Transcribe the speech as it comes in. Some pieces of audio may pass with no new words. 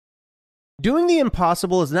Doing the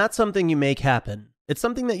impossible is not something you make happen. It's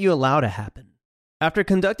something that you allow to happen. After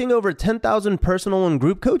conducting over 10,000 personal and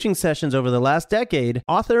group coaching sessions over the last decade,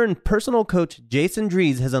 author and personal coach Jason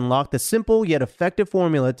Drees has unlocked a simple yet effective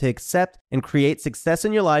formula to accept and create success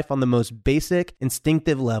in your life on the most basic,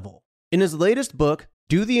 instinctive level. In his latest book,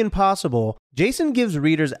 Do the Impossible, Jason gives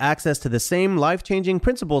readers access to the same life-changing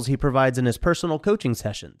principles he provides in his personal coaching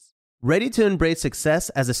sessions. Ready to embrace success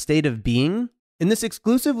as a state of being? In this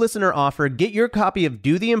exclusive listener offer, get your copy of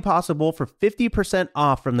Do the Impossible for 50%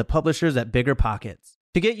 off from the publishers at Bigger Pockets.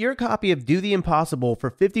 To get your copy of Do the Impossible for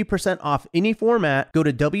 50% off any format, go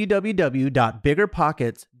to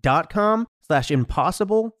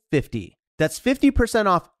www.biggerpockets.com/impossible50. That's 50%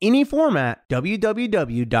 off any format,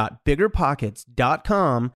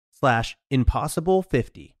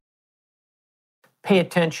 www.biggerpockets.com/impossible50. Pay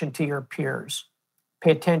attention to your peers. Pay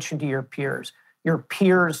attention to your peers. Your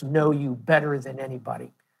peers know you better than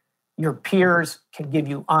anybody. Your peers can give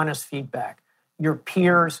you honest feedback. Your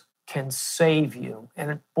peers can save you.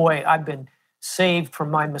 And boy, I've been saved from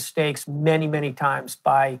my mistakes many, many times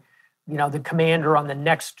by, the commander on the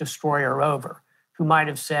next destroyer over, who might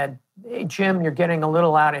have said, "Hey, Jim, you're getting a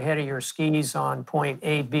little out ahead of your skis on point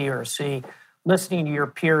A, B, or C." Listening to your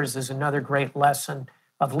peers is another great lesson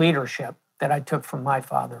of leadership that I took from my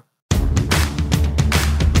father.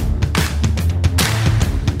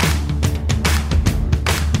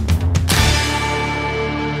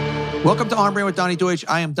 Welcome to On Brand with Donnie Deutsch.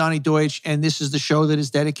 I am Donnie Deutsch, and this is the show that is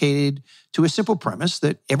dedicated to a simple premise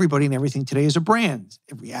that everybody and everything today is a brand.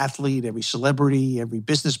 Every athlete, every celebrity, every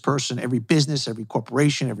business person, every business, every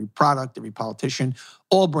corporation, every product, every politician,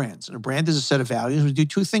 all brands. And a brand is a set of values. We do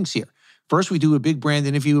two things here. First, we do a big brand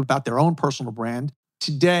interview about their own personal brand.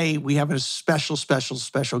 Today, we have a special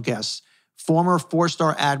guest, former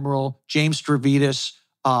four-star Admiral James Stavridis,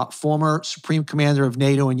 former Supreme Commander of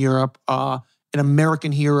NATO in Europe, an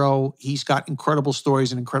American hero. He's got incredible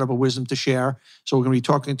stories and incredible wisdom to share. So we're going to be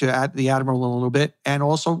talking to the Admiral in a little bit. And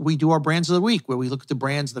also we do our brands of the week, where we look at the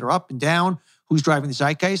brands that are up and down, who's driving the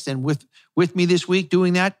zeitgeist. And with me this week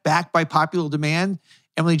doing that, backed by popular demand,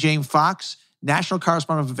 Emily Jane Fox, national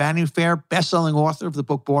correspondent of Vanity Fair, best-selling author of the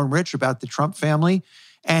book Born Rich about the Trump family.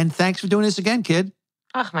 And thanks for doing this again, kid.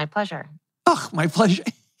 Oh, my pleasure. Oh, my pleasure.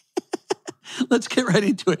 Let's get right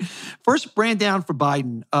into it. First, brand down for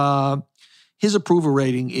Biden. His approval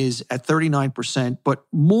rating is at 39%, but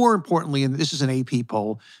more importantly, and this is an AP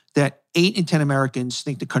poll, that 8 in 10 Americans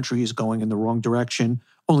think the country is going in the wrong direction.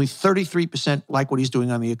 Only 33% like what he's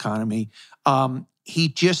doing on the economy. He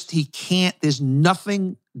can't, there's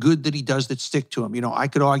nothing good that he does that stick to him. I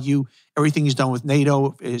could argue everything he's done with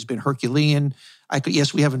NATO has been Herculean.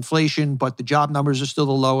 Yes, we have inflation, but the job numbers are still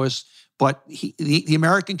the lowest. But the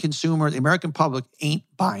American consumer, the American public ain't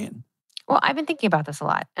buying. Well, I've been thinking about this a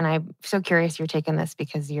lot, and I'm so curious your take on this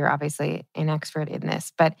because you're obviously an expert in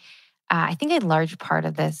this. But I think a large part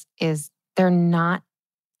of this is they're not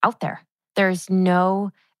out there. There's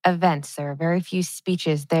no events. There are very few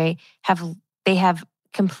speeches. They have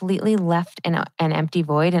completely left an empty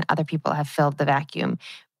void, and other people have filled the vacuum.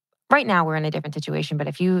 Right now, we're in a different situation.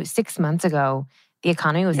 But 6 months ago, the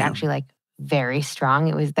economy was actually very strong.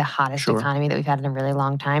 It was the hottest economy that we've had in a really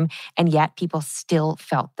long time. And yet people still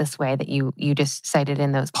felt this way that you just cited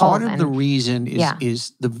in those polls. Part of the reason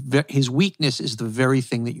is his weakness is the very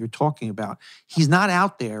thing that you're talking about. He's not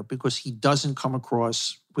out there because he doesn't come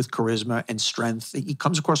across with charisma and strength. He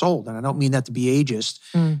comes across old, and I don't mean that to be ageist.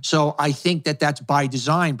 So I think that that's by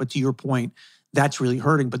design, but to your point, that's really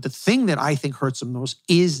hurting. But the thing that I think hurts him most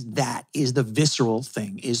is the visceral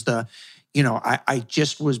thing, I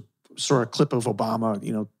just saw a clip of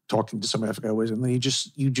Obama, talking to somebody, I forgot who it was, and then you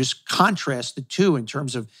just contrast the two in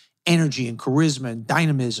terms of energy and charisma and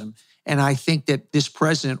dynamism. And I think that this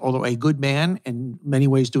president, although a good man and in many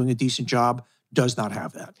ways doing a decent job, does not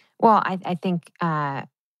have that. Well, I think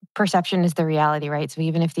perception is the reality, right? So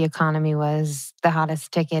even if the economy was the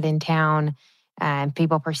hottest ticket in town and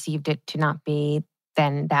people perceived it to not be,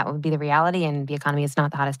 then that would be the reality, and the economy is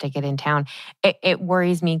not the hottest ticket in town. It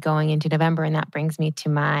worries me going into November, and that brings me to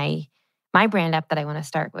my brand up that I want to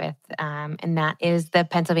start with, and that is the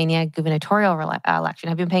Pennsylvania gubernatorial election.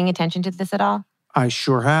 Have you been paying attention to this at all? I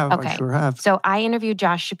sure have. Okay. I sure have. So I interviewed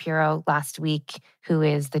Josh Shapiro last week, who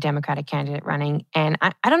is the Democratic candidate running, and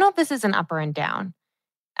I don't know if this is an up or a down.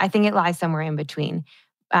 I think it lies somewhere in between.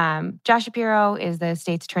 Josh Shapiro is the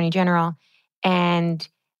state's attorney general, and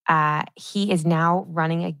he is now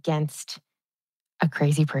running against a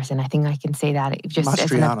crazy person. I think I can say that just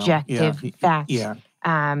as an objective fact. Yeah.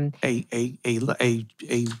 A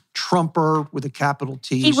Trumper with a capital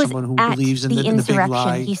T, someone who believes in the big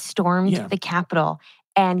lie. He stormed the Capitol,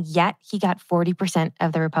 And yet he got 40%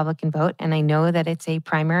 of the Republican vote. And I know that it's a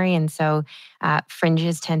primary. And so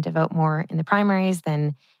fringes tend to vote more in the primaries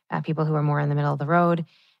than people who are more in the middle of the road.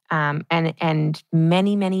 And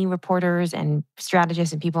many reporters and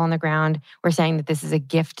strategists and people on the ground were saying that this is a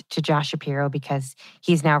gift to Josh Shapiro because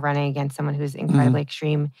he's now running against someone who's incredibly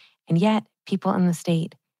extreme. And yet people in the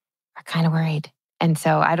state are kind of worried. And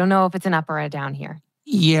so I don't know if it's an up or a down here.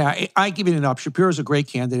 Yeah, I give it an up. Shapiro's a great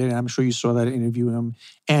candidate, and I'm sure you saw that interview with him.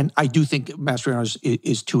 And I do think Mastriano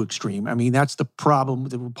is too extreme. I mean, that's the problem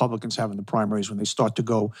the Republicans have in the primaries when they start to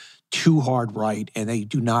go too hard right, and they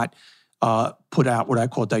do not put out what I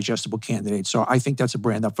call digestible candidates. So I think that's a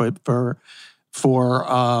brand up for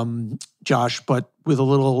Josh, but with a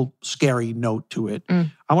little scary note to it.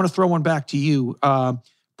 I want to throw one back to you.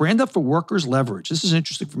 Brand up for workers' leverage. This is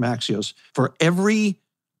interesting from Axios. For every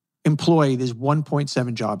employee, there's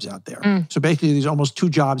 1.7 jobs out there. So basically, there's almost 2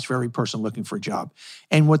 jobs for every person looking for a job.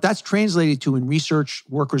 And what that's translated to in research,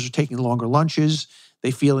 workers are taking longer lunches.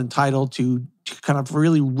 They feel entitled to kind of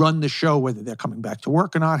really run the show, whether they're coming back to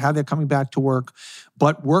work or not, how they're coming back to work.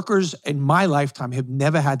 But workers in my lifetime have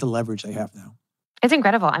never had the leverage they have now. It's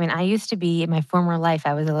incredible. I mean, I used to be, in my former life,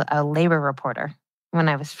 I was a labor reporter when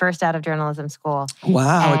I was first out of journalism school.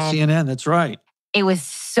 Wow, at CNN, that's right. It was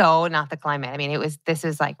so not the climate. I mean, this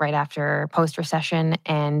was like right after post-recession,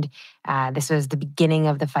 and this was the beginning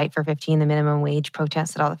of the fight for 15, the minimum wage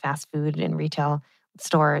protests at all the fast food and retail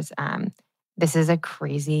stores. This is a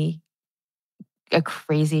crazy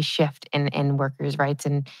shift in workers' rights,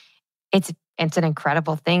 and it's an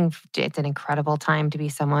incredible thing. It's an incredible time to be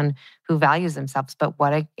someone who values themselves. But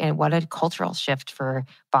what a cultural shift for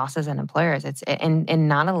bosses and employers. It's in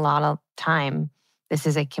not a lot of time. This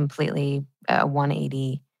is a completely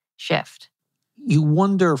 180 shift. You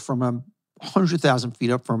wonder from 100,000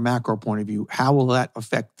 feet up from a macro point of view, how will that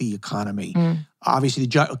affect the economy? Obviously,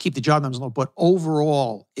 keep the job numbers low, but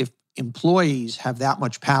overall, if employees have that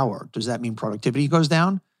much power, does that mean productivity goes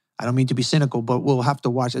down? I don't mean to be cynical, but we'll have to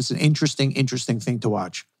watch. It's an interesting thing to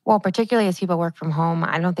watch. Well, particularly as people work from home,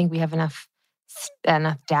 I don't think we have enough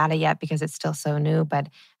data yet because it's still so new, but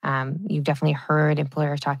you've definitely heard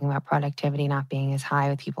employers talking about productivity not being as high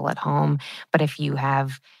with people at home. But if you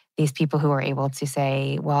have these people who are able to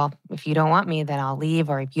say, well, if you don't want me, then I'll leave,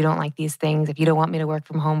 or if you don't like these things, if you don't want me to work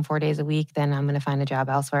from home 4 days a week, then I'm going to find a job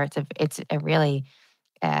elsewhere. It's a really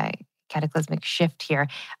cataclysmic shift here.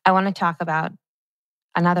 I want to talk about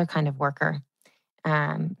another kind of worker.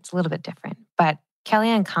 It's a little bit different, but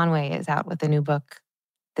Kellyanne Conway is out with a new book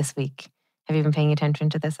this week. Have you been paying attention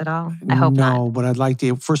to this at all? I hope not. No, but I'd like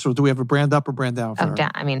to. First of all, do we have a brand up or brand down for her?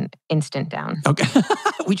 Down. I mean, instant down. Okay.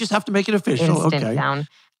 We just have to make it official. Instant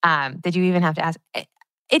down. Did you even have to ask?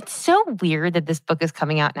 It's so weird that this book is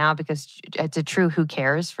coming out now because it's a true who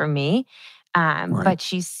cares for me. Right. But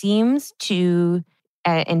she seems to,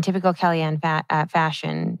 in typical Kellyanne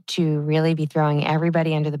fashion, to really be throwing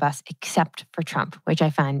everybody under the bus except for Trump, which I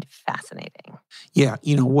find fascinating. Yeah.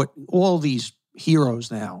 You know what? All these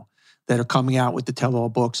heroes now that are coming out with the tell-all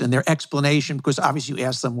books and their explanation, because obviously you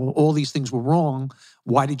ask them, well, all these things were wrong.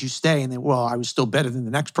 Why did you stay? And they, well, I was still better than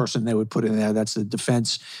the next person they would put in there. That's the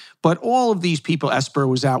defense. But all of these people, Esper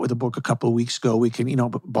was out with a book a couple of weeks ago. We can,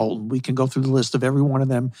 Bolton, we can go through the list of every one of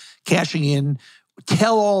them cashing in,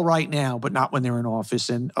 tell all right now, but not when they're in office.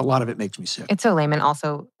 And a lot of it makes me sick. It's so lame. And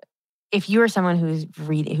also, if you are someone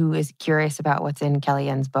who is curious about what's in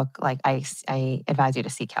Kellyanne's book, like I advise you to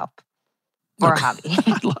seek help. Or a hobby.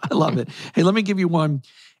 I love it. Hey, let me give you one.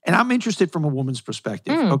 And I'm interested from a woman's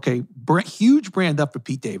perspective. Okay, huge brand up for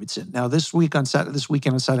Pete Davidson. Now, this weekend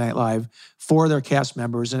on Saturday Night Live, 4 of their cast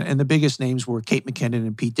members, and the biggest names were Kate McKinnon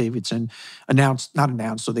and Pete Davidson,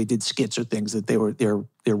 so they did skits or things that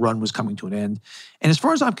their run was coming to an end. And as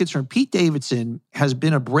far as I'm concerned, Pete Davidson has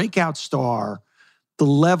been a breakout star, the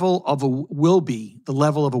level of a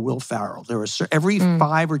Will Ferrell. There are every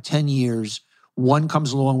 5 or 10 years, one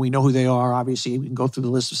comes along, we know who they are. Obviously, we can go through the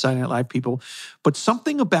list of Saturday Night Live people. But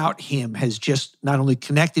something about him has just not only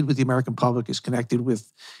connected with the American public, is connected with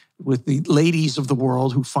the ladies of the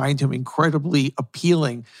world who find him incredibly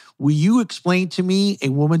appealing. Will you explain to me a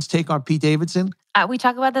woman's take on Pete Davidson? We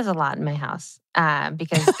talk about this a lot in my house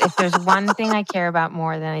because if there's one thing I care about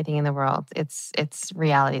more than anything in the world, it's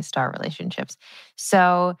reality star relationships.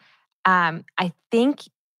 So I think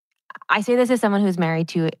I say this as someone who's married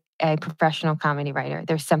to a professional comedy writer.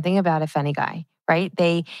 There's something about a funny guy, right?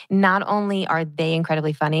 They not only are they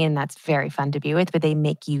incredibly funny, and that's very fun to be with, but they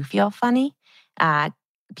make you feel funny.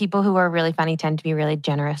 People who are really funny tend to be really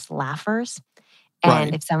generous laughers. And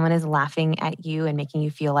Right. if someone is laughing at you and making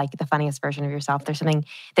you feel like the funniest version of yourself, there's something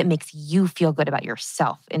that makes you feel good about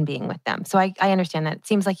yourself in being with them. So I understand that. It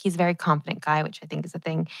seems like he's a very confident guy, which I think is a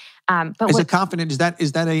thing. But Is what it confident? Is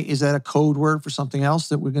that a code word for something else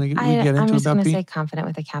that we get I'm into just about going to Pete? say confident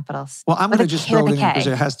with a capital. Well, I'm with going a to just K- with throw a it in because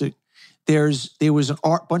K. it has to. There was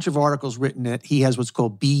bunch of articles written that he has what's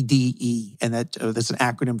called BDE, and that's an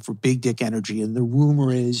acronym for Big Dick Energy. And the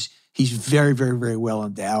rumor is he's very, very, very well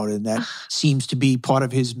endowed, and that seems to be part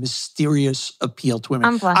of his mysterious appeal to women.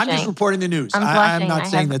 I'm blushing. I'm just reporting the news. I'm I'm blushing. not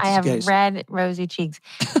saying that's I the have case. red, rosy cheeks.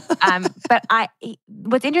 But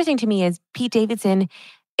what's interesting to me is Pete Davidson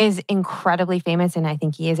is incredibly famous, and I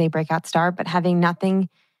think he is a breakout star, but having nothing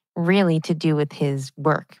really to do with his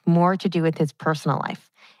work, more to do with his personal life.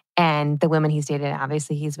 And the women he's dated,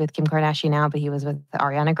 obviously he's with Kim Kardashian now, but he was with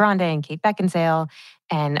Ariana Grande and Kate Beckinsale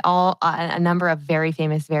and a number of very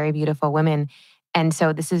famous, very beautiful women. And so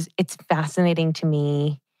it's fascinating to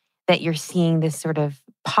me that you're seeing this sort of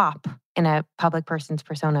pop in a public person's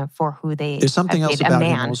persona for who they There's something have else dated, a about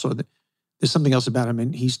him man. also. There's something else about him,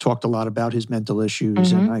 and he's talked a lot about his mental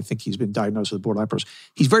issues, and I think he's been diagnosed with borderline person.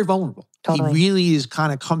 He's very vulnerable. Totally. He really is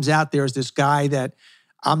kind of comes out there as this guy that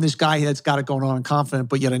I'm this guy that's got it going on and confident,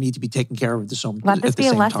 but yet I need to be taken care of at the same time. Let this be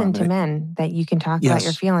a lesson to men that you can talk about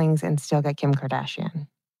your Yes. feelings and still get Kim Kardashian.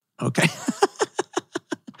 Okay.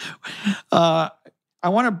 I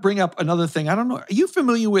want to bring up another thing. I don't know. Are you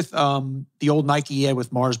familiar with the old Nike ad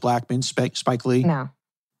with Mars Blackman, Spike Lee? No.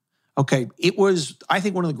 Okay. It was, I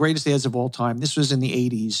think, one of the greatest ads of all time. This was in the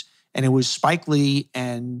 80s, and it was Spike Lee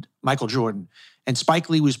and Michael Jordan. And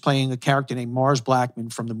Spike Lee was playing a character named Mars Blackman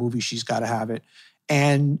from the movie She's Gotta Have It.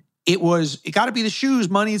 And it got to be the shoes,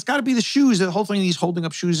 money. It's got to be the shoes. The whole thing he's holding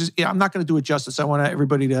up shoes. I'm not going to do it justice. I want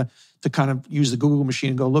everybody to kind of use the Google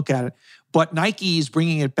machine and go look at it. But Nike is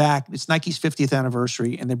bringing it back. It's Nike's 50th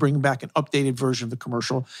anniversary, and they're bringing back an updated version of the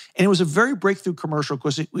commercial. And it was a very breakthrough commercial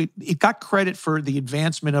because it got credit for the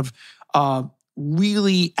advancement of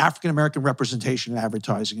really African-American representation in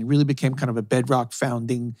advertising. It really became kind of a bedrock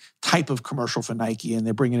founding type of commercial for Nike, and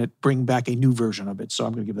they're bringing back a new version of it. So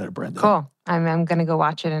I'm going to give that a Brenda. Cool. I'm going to go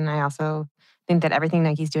watch it, and I also think that everything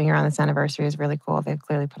Nike's doing around this anniversary is really cool. They've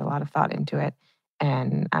clearly put a lot of thought into it,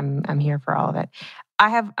 and I'm here for all of it.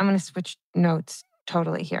 I'm going to switch notes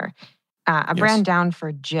totally here. A brand down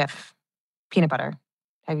for Jif peanut butter.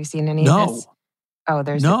 Have you seen any of this? Oh,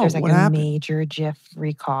 there's like what a happened? major Jif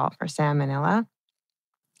recall for salmonella.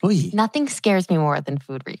 Oy. Nothing scares me more than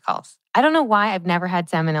food recalls. I don't know why. I've never had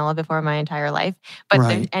salmonella before in my entire life. But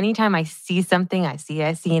Right. anytime I see something, I see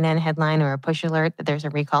a CNN headline or a push alert that there's a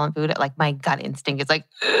recall on food, like my gut instinct is like,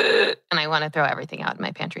 "Ugh," and I want to throw everything out in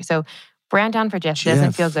my pantry. So brand down for Jif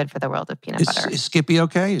doesn't feel good for the world of peanut butter. Is Skippy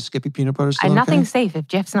okay? Is Skippy peanut butter still okay? Nothing's safe. If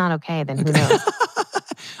Jif's not okay, then who knows?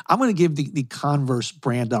 I'm going to give the Converse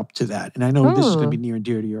brand up to that. And I know this is going to be near and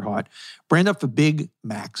dear to your heart. Brand up for Big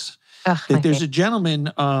Macs. There's a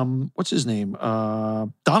gentleman, what's his name?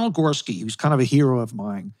 Donald Gorski, who's kind of a hero of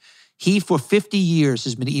mine. He, for 50 years,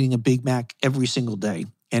 has been eating a Big Mac every single day.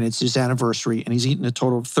 And it's his anniversary. And he's eaten a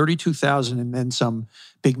total of 32,000 and then some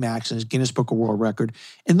Big Macs in his Guinness Book of World Record.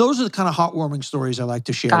 And those are the kind of heartwarming stories I like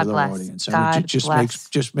to share with our audience. And it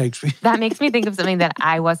just makes me... That makes me think of something that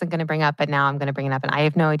I wasn't going to bring up, but now I'm going to bring it up. And I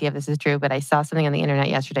have no idea if this is true, but I saw something on the internet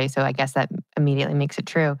yesterday, so I guess that immediately makes it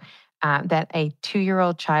true. That a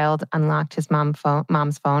 2-year-old child unlocked his mom's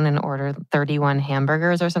phone and ordered 31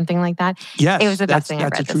 hamburgers or something like that. Yes, it was the best thing I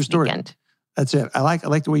read that's a true this story. weekend. That's it. I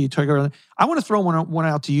like the way you took it. I want to throw one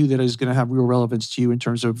out to you that is going to have real relevance to you in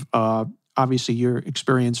terms of obviously your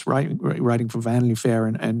experience writing for Vanity Fair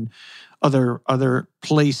and other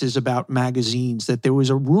places about magazines. That there was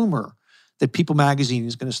a rumor that People Magazine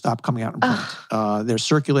is going to stop coming out in print. Their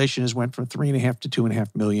circulation has went from 3.5 to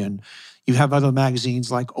 2.5 million. You have other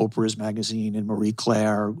magazines like Oprah's magazine and Marie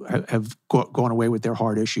Claire have gone away with their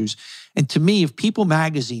hard issues. And to me, if People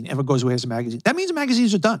Magazine ever goes away as a magazine, that means the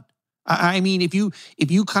magazines are done. I mean, if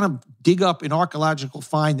you kind of dig up an archaeological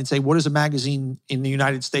find and say, what does a magazine in the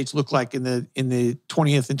United States look like in the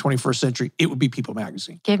 20th and 21st century, it would be People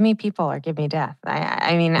Magazine. Give me People or give me death.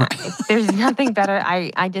 I mean, there's nothing better.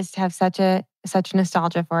 I just have such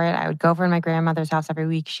nostalgia for it. I would go over to my grandmother's house every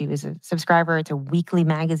week. She was a subscriber. It's a weekly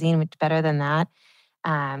magazine, which is better than that.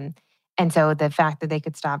 And so the fact that they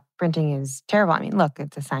could stop printing is terrible. I mean, look,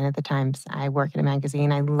 it's a sign of the times. I work in a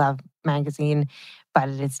magazine. I love magazine, but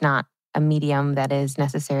it's not a medium that is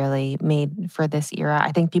necessarily made for this era.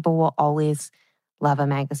 I think people will always love a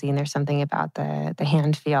magazine. There's something about the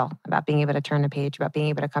hand feel, about being able to turn a page, about being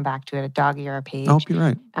able to come back to it, a dog-ear page. I hope you're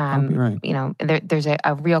right. I hope you're right. You know, there's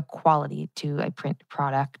a real quality to a print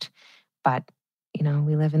product, but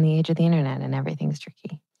we live in the age of the internet and everything's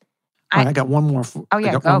tricky. All right, I got one more. Oh,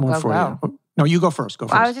 yeah, go. You. No, you go first.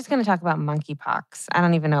 I was just going to talk about monkeypox. I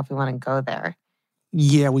don't even know if we want to go there.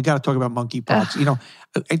 Yeah, we got to talk about monkeypox.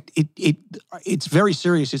 It's very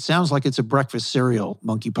serious. It sounds like it's a breakfast cereal,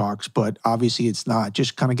 monkeypox, but obviously it's not.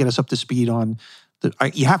 Just kind of get us up to speed on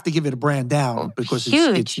you have to give it a brand down because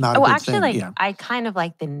it's not a good actually, thing. I kind of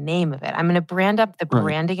like the name of it. I'm going to brand up the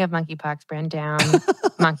branding of monkeypox, brand down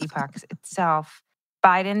monkeypox itself.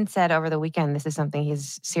 Biden said over the weekend this is something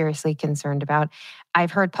he's seriously concerned about.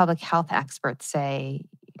 I've heard public health experts say,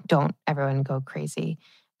 don't everyone go crazy.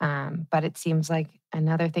 But it seems like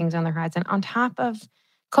another thing's on the horizon on top of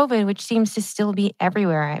COVID, which seems to still be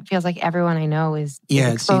everywhere. It feels like everyone I know is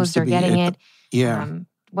exposed or getting it. Yeah.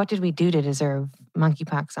 What did we do to deserve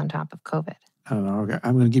monkeypox on top of COVID? I don't know. Okay.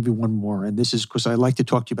 I'm going to give you one more. And this is because I like to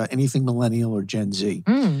talk to you about anything millennial or Gen Z.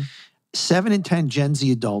 7 in 10 Gen Z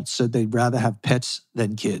adults said they'd rather have pets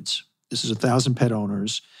than kids. This is 1,000 pet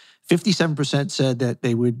owners. 57% said that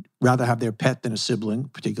they would rather have their pet than a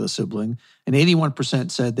particular sibling. And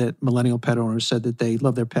 81% said that millennial pet owners said that they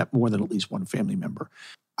love their pet more than at least one family member.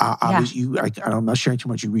 I'm not sharing too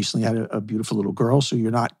much. You recently had a beautiful little girl, so you're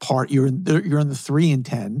not you're in the 3 in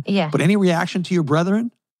 10. Yeah. But any reaction to your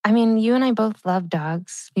brethren? I mean, you and I both love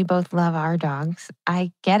dogs. We both love our dogs.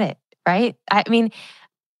 I get it, right? I mean,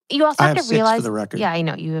 you also have to realize. 6 for the record. Yeah, I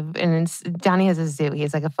know you have. And Donnie has a zoo. He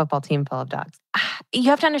has like a football team full of dogs. You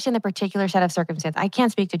have to understand the particular set of circumstances. I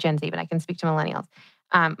can't speak to Gen Z, but I can speak to millennials.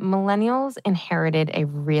 Millennials inherited a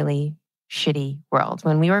really shitty world.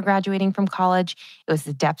 When we were graduating from college, it was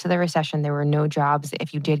the depths of the recession. There were no jobs.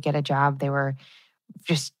 If you did get a job, they were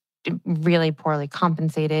just really poorly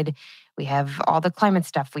compensated. We have all the climate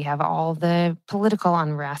stuff. We have all the political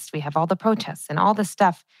unrest. We have all the protests and all the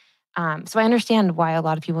stuff. So I understand why a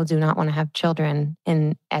lot of people do not want to have children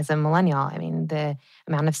as a millennial. I mean, the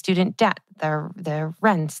amount of student debt, the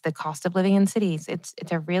rents, the cost of living in cities. It's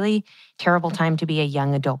a really terrible time to be a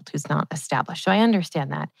young adult who's not established. So I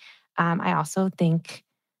understand that. I also think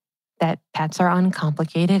that pets are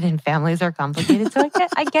uncomplicated and families are complicated. So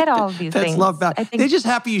I get all of these things. Pets love that. They're just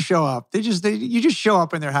happy you show up. You just show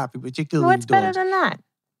up and they're happy, particularly what's dogs. Better than that?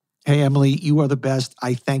 Hey, Emily, you are the best.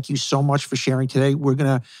 I thank you so much for sharing today. We're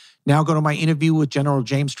going to now go to my interview with General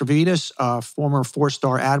James Stavridis, former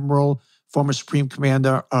 4-star admiral, former Supreme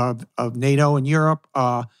Commander of NATO in Europe,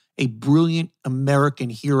 a brilliant American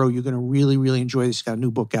hero. You're going to really, really enjoy this. He's got a new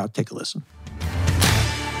book out. Take a listen.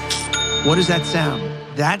 What does that sound?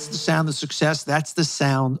 That's the sound of success. That's the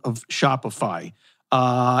sound of Shopify.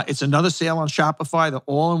 It's another sale on Shopify, the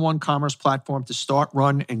all-in-one commerce platform to start,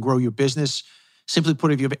 run, and grow your business. Simply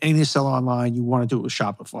put, if you have anything to sell online, you want to do it with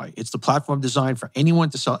Shopify. It's the platform designed for anyone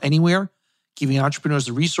to sell anywhere, giving entrepreneurs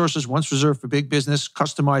the resources once reserved for big business,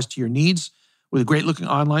 customized to your needs, with a great-looking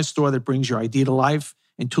online store that brings your idea to life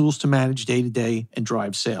and tools to manage day-to-day and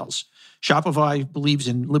drive sales. Shopify believes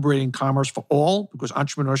in liberating commerce for all because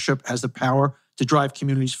entrepreneurship has the power to drive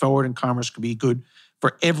communities forward, and commerce can be good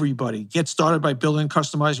for everybody. Get started by building and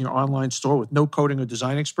customizing your online store with no coding or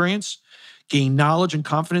design experience. Gain knowledge and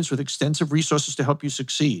confidence with extensive resources to help you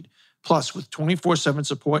succeed. Plus, with 24/7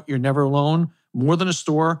 support, you're never alone. More than a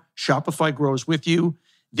store, Shopify grows with you.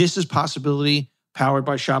 This is possibility powered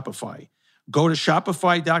by Shopify. Go to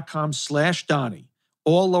shopify.com/Donnie,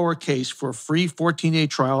 all lowercase, for a free 14-day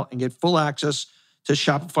trial and get full access to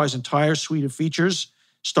Shopify's entire suite of features.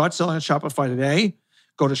 Start selling on Shopify today.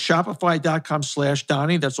 Go to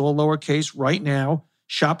shopify.com/Donnie. That's all lowercase right now.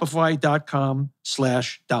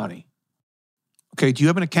 Shopify.com/Donnie. Okay, do you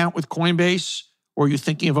have an account with Coinbase, or are you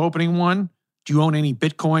thinking of opening one? Do you own any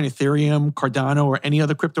Bitcoin, Ethereum, Cardano, or any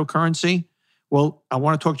other cryptocurrency? Well, I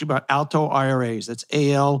want to talk to you about Alto IRAs. That's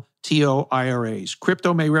ALTO IRAs.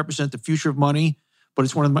 Crypto may represent the future of money, but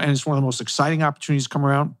it's one of the most exciting opportunities to come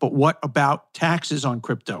around. But what about taxes on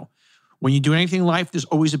crypto? When you do anything in life, there's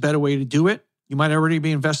always a better way to do it. You might already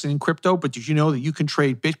be investing in crypto, but did you know that you can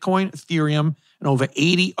trade Bitcoin, Ethereum, and over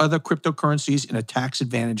 80 other cryptocurrencies in a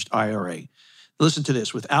tax-advantaged IRA? Listen to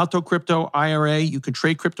this. With Alto Crypto IRA, you can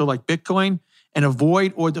trade crypto like Bitcoin and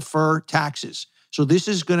avoid or defer taxes. So this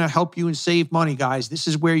is going to help you and save money, guys. This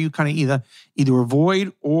is where you kind of either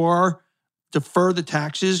avoid or defer the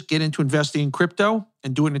taxes, get into investing in crypto,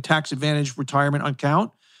 and do it in a tax-advantaged retirement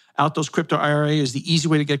account. Alto's Crypto IRA is the easy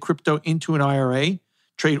way to get crypto into an IRA.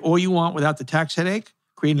 Trade all you want without the tax headache.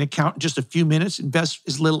 Create an account in just a few minutes. Invest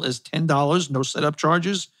as little as $10, no setup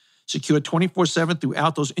charges. Secure 24/7 through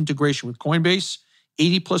Alto's integration with Coinbase.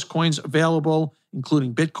 80+ coins available,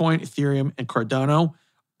 including Bitcoin, Ethereum, and Cardano.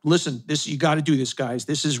 Listen, you got to do this, guys.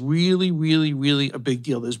 This is really, really, really a big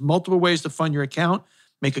deal. There's multiple ways to fund your account.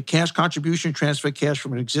 make a cash contribution, transfer cash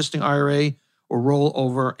from an existing IRA, or roll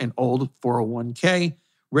over an old 401k.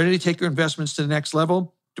 Ready to take your investments to the next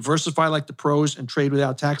level? Diversify like the pros and trade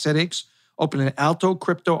without tax headaches? Open an Alto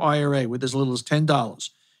Crypto IRA with as little as $10.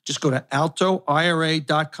 Just go to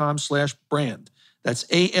altoira.com/brand. That's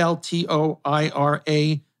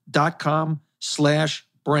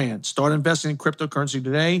ALTOIRA.com/brand. Start investing in cryptocurrency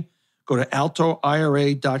today. Go to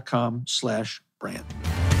altoira.com/brand.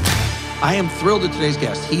 I am thrilled at today's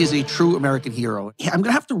guest. He is a true American hero. I'm going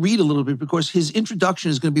to have to read a little bit because his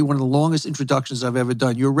introduction is going to be one of the longest introductions I've ever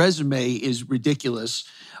done. Your resume is ridiculous.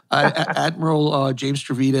 Admiral James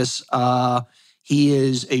Stavridis, he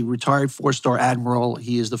is a retired 4-star admiral.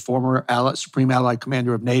 He is the former Supreme Allied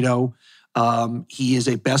Commander of NATO. He is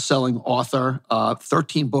a best-selling author,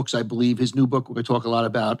 13 books, I believe. His new book, we're going to talk a lot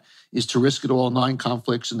about, is To Risk It All, 9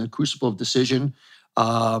 Conflicts in the Crucible of Decision.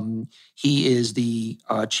 He is the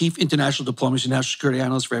Chief International Diplomacy and National Security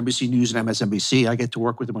Analyst for NBC News and MSNBC. I get to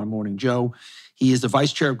work with him on Morning Joe. He is the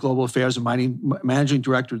Vice Chair of Global Affairs and Managing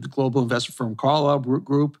Director of the global investment firm Carlyle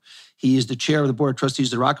Group. He is the Chair of the Board of Trustees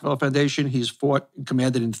of the Rockefeller Foundation. He's fought and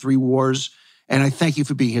commanded in 3 wars. And I thank you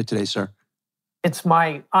for being here today, sir. It's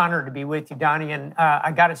my honor to be with you, Donnie. And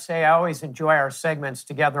I got to say, I always enjoy our segments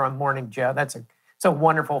together on Morning Joe. It's a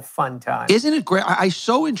wonderful, fun time. Isn't it great? I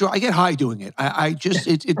so enjoy. I get high doing it.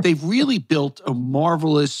 They've really built a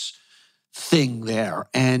marvelous thing there,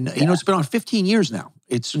 and it's been on 15 years now.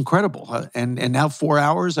 It's incredible, and now 4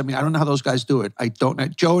 hours. I mean, I don't know how those guys do it. I don't know.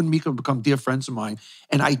 Joe and Mika have become dear friends of mine,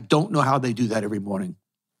 and I don't know how they do that every morning.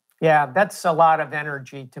 Yeah, that's a lot of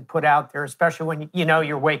energy to put out there, especially when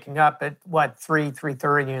you're waking up at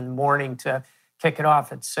 3:30 in the morning to kick it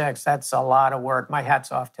off at 6. That's a lot of work. My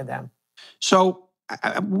hat's off to them. So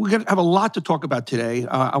we're going to have a lot to talk about today.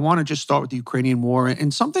 I want to just start with the Ukrainian war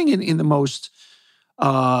and something in the most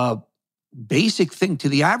basic thing. To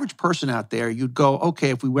the average person out there, you'd go,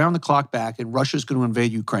 okay, if we wound the clock back and Russia's going to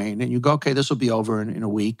invade Ukraine, and you go, okay, this will be over in a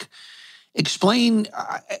week. Explain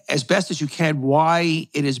as best as you can why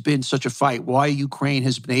it has been such a fight, why Ukraine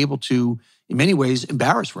has been able to, in many ways,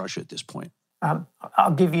 embarrass Russia at this point.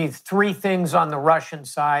 I'll give you 3 things on the Russian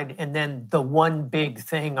side and then the one big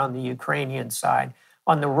thing on the Ukrainian side.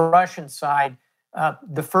 On the Russian side,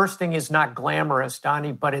 the first thing is not glamorous,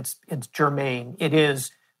 Donnie, but it's germane. It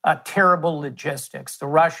is terrible logistics. The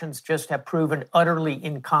Russians just have proven utterly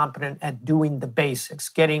incompetent at doing the basics,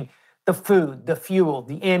 getting the food, the fuel,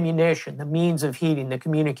 the ammunition, the means of heating, the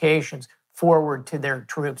communications forward to their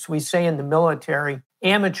troops. We say in the military,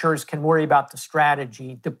 amateurs can worry about the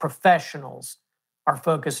strategy. The professionals are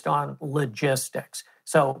focused on logistics.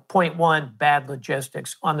 So point 1, bad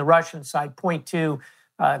logistics. On the Russian side, point 2,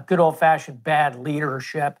 good old-fashioned bad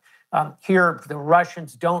leadership. Here, the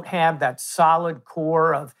Russians don't have that solid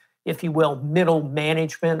core of, if you will, middle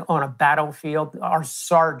management on a battlefield. Our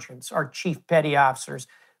sergeants, our chief petty officers,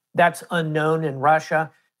 that's unknown in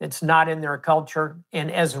Russia. It's not in their culture.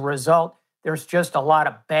 And as a result, there's just a lot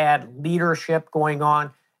of bad leadership going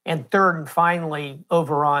on. And third and finally,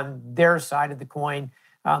 over on their side of the coin,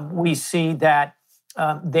 we see that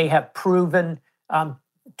they have proven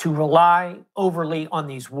to rely overly on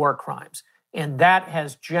these war crimes. And that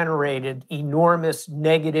has generated enormous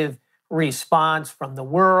negative response from the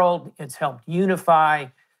world. It's helped unify.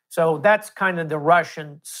 So that's kind of the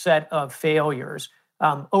Russian set of failures.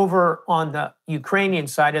 Over on the Ukrainian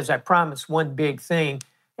side, as I promised, one big thing,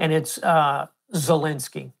 and it's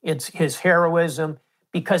Zelensky. It's his heroism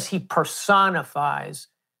because he personifies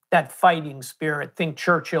that fighting spirit. Think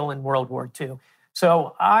Churchill in World War II.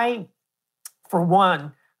 So I, for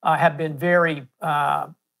one, have been very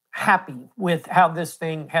happy with how this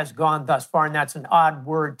thing has gone thus far, and that's an odd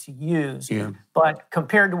word to use. Yeah. But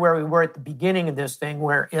compared to where we were at the beginning of this thing,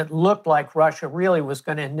 where it looked like Russia really was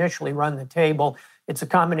going to initially run the table, it's a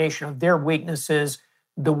combination of their weaknesses,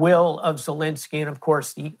 the will of Zelensky, and of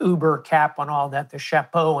course the uber cap on all that, the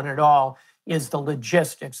chapeau on it all, is the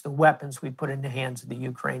logistics, the weapons we put in the hands of the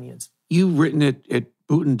Ukrainians. You've written it,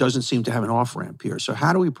 Putin doesn't seem to have an off-ramp here. So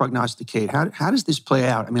how do we prognosticate? How does this play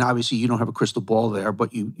out? I mean, obviously you don't have a crystal ball there,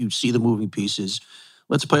 but you see the moving pieces.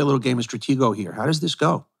 Let's play a little game of Stratego here. How does this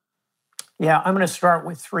go? Yeah, I'm going to start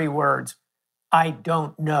with 3 words. I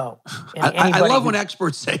don't know. I love when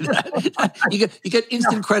experts say that. you get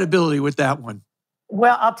instant credibility with that one.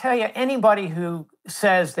 Well, I'll tell you, anybody who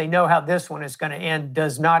says they know how this one is going to end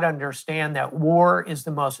does not understand that war is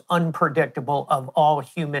the most unpredictable of all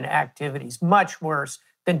human activities, much worse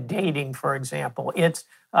than dating, for example. It's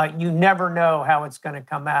you never know how it's going to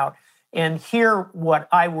come out. And here, what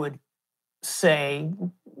I would say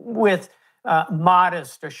with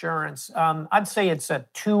modest assurance, I'd say it's a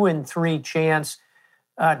 2 in 3 chance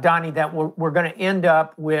Donnie, that we're going to end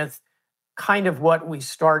up with kind of what we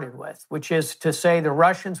started with, which is to say the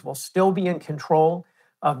Russians will still be in control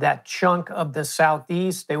of that chunk of the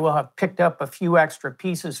Southeast. They will have picked up a few extra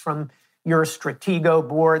pieces from your Stratego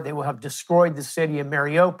board. They will have destroyed the city of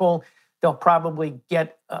Mariupol. They'll probably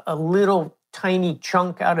get a little tiny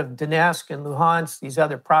chunk out of Donetsk and Luhansk, these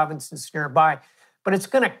other provinces nearby. But it's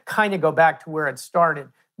going to kind of go back to where it started.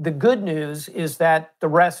 The good news is that the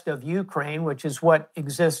rest of Ukraine, which is what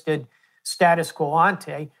existed status quo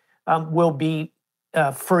ante, will be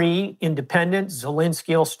free, independent.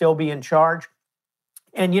 Zelensky will still be in charge.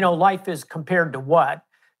 And, life is compared to what?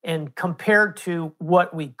 And compared to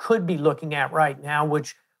what we could be looking at right now,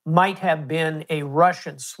 which might have been a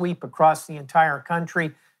Russian sweep across the entire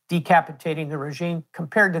country, decapitating the regime,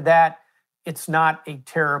 compared to that, it's not a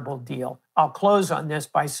terrible deal. I'll close on this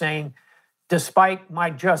by saying, despite my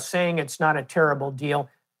just saying it's not a terrible deal,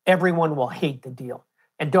 everyone will hate the deal.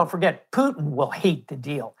 And don't forget, Putin will hate the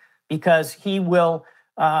deal because he will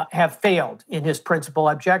have failed in his principal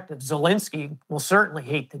objective. Zelensky will certainly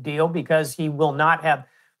hate the deal because he will not have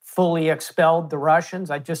fully expelled the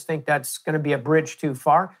Russians. I just think that's going to be a bridge too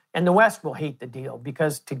far. And the West will hate the deal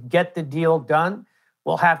because to get the deal done,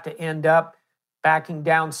 we'll have to end up backing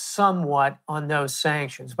down somewhat on those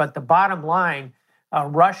sanctions. But the bottom line,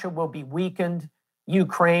 Russia will be weakened.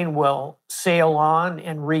 Ukraine will sail on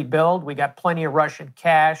and rebuild. We got plenty of Russian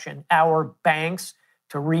cash in our banks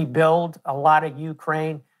to rebuild a lot of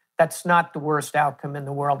Ukraine. That's not the worst outcome in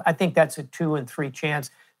the world. I think that's a 2 in 3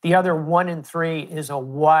 chance. The other 1 in 3 is a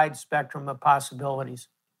wide spectrum of possibilities.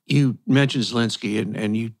 You mentioned Zelensky,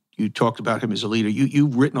 and you talked about him as a leader.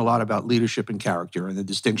 You've written a lot about leadership and character and the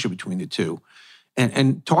distinction between the two.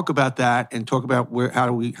 And talk about that, and talk about how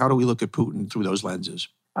do we look at Putin through those lenses?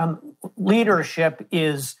 Leadership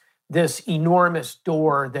is this enormous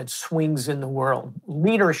door that swings in the world.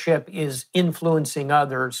 Leadership is influencing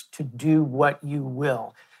others to do what you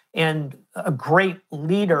will. And a great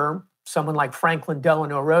leader, someone like Franklin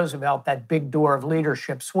Delano Roosevelt, that big door of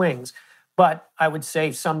leadership swings. But I would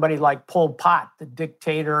say somebody like Pol Pot, the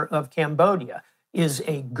dictator of Cambodia, is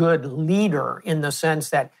a good leader in the sense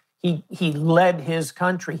that he led his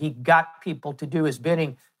country. He got people to do his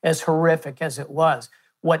bidding, as horrific as it was.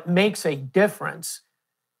 What makes a difference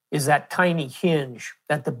is that tiny hinge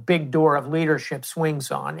that the big door of leadership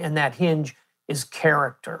swings on, and that hinge is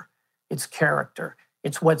character. It's character.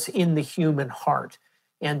 It's what's in the human heart.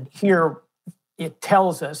 And here it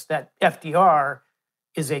tells us that FDR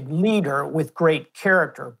is a leader with great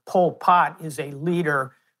character. Pol Pot is a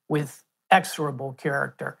leader with execrable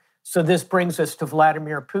character. So this brings us to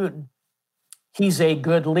Vladimir Putin. He's a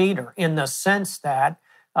good leader in the sense that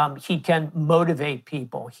he can motivate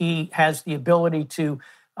people. He has the ability to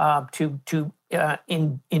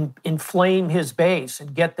inflame his base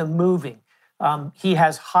and get them moving. He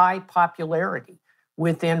has high popularity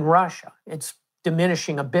within Russia. It's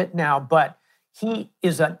diminishing a bit now, but he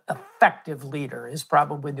is an effective leader, is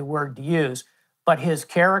probably the word to use. But his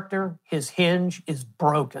character, his hinge is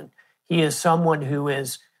broken. He is someone who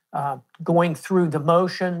is going through the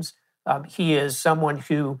motions. He is someone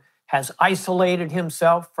who has isolated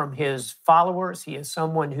himself from his followers. He is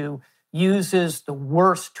someone who uses the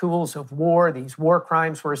worst tools of war, these war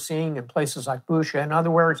crimes we're seeing in places like Bucha. In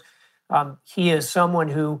other words, he is someone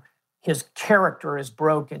who his character is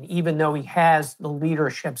broken, even though he has the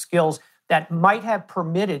leadership skills that might have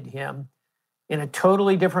permitted him in a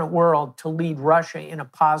totally different world to lead Russia in a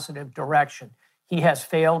positive direction. He has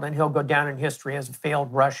failed, and he'll go down in history as a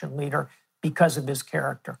failed Russian leader because of his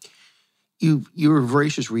character. You're a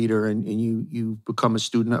voracious reader, and you've become a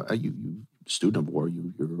student. Student of war.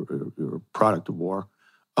 You're a product of war.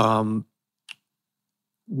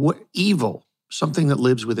 What evil? Something that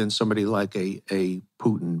lives within somebody like a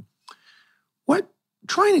Putin.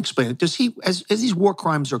 Try and explain it. Does he, as these war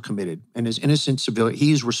crimes are committed, and as innocent civilian,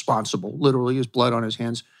 he's responsible. Literally, his blood on his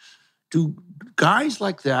hands. Do guys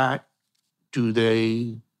like that? Do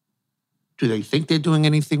they think they're doing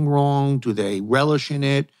anything wrong? Do they relish in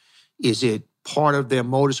it? Is it part of their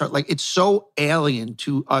modus? Like, it's so alien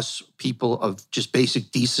to us people of just basic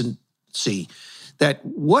decency that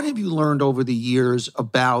what have you learned over the years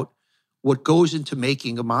about what goes into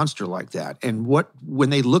making a monster like that? And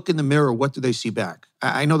when they look in the mirror, what do they see back?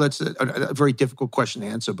 I know that's a very difficult question to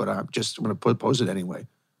answer, but I'm going to pose it anyway.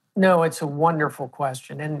 No, it's a wonderful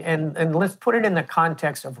question. And let's put it in the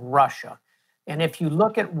context of Russia. And if you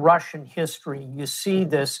look at Russian history, you see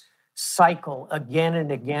this cycle again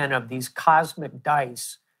and again of these cosmic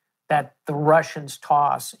dice that the Russians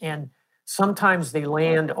toss. And sometimes they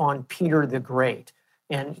land on Peter the Great.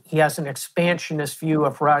 and he has an expansionist view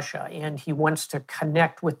of Russia, and he wants to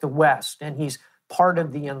connect with the West, and he's part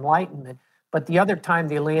of the Enlightenment. But the other time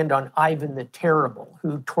they land on Ivan the Terrible,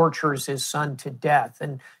 who tortures his son to death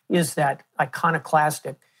and is that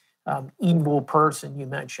iconoclastic evil person you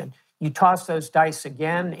mentioned. You toss those dice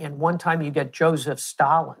again, and one time you get Joseph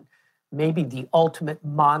Stalin, maybe the ultimate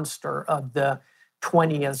monster of the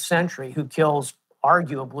 20th century, who kills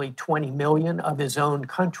arguably 20 million of his own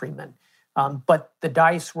countrymen. But the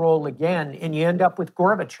dice roll again, and you end up with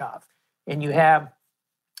Gorbachev, and you have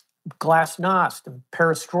glasnost and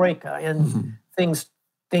perestroika, and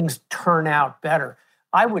things turn out better.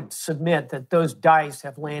 I would submit that those dice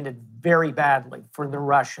have landed very badly for the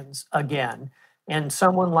Russians again. And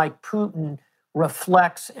someone like Putin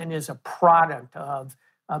reflects and is a product of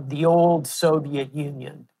the old Soviet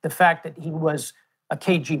Union. The fact that he was a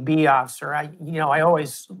KGB officer. I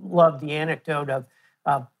always loved the anecdote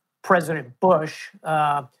of President Bush,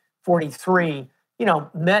 43,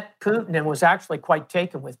 met Putin and was actually quite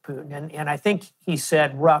taken with Putin. And I think he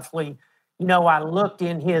said roughly, I looked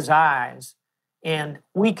in his eyes and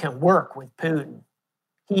we can work with Putin.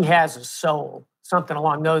 He has a soul, something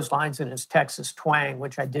along those lines in his Texas twang,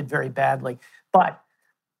 which I did very badly. But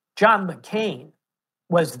John McCain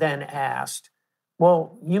was then asked,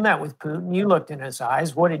 well, you met with Putin, you looked in his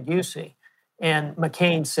eyes, what did you see? And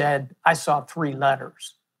McCain said, I saw 3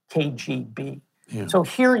 letters, KGB. Yeah. So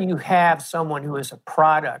here you have someone who is a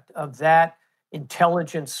product of that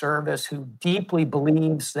intelligence service, who deeply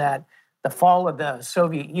believes that the fall of the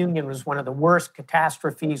Soviet Union was one of the worst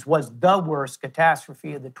catastrophes, was the worst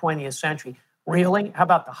catastrophe of the 20th century. Really? How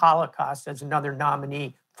about the Holocaust as another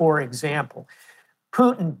nominee, for example?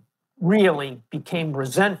 Putin really became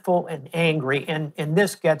resentful and angry. And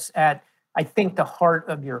this gets at, I think, the heart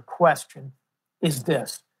of your question is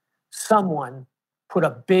this. Someone put a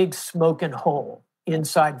big smoking hole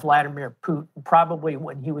inside Vladimir Putin, probably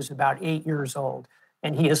when he was about 8 years old.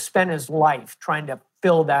 And he has spent his life trying to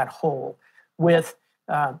fill that hole with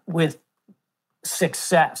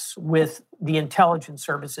success, with the intelligence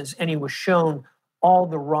services. And he was shown all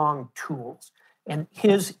the wrong tools. And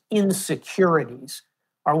his insecurities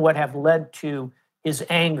are what have led to his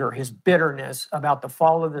anger, his bitterness about the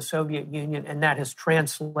fall of the Soviet Union, and that has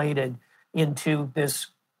translated into this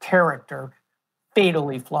character,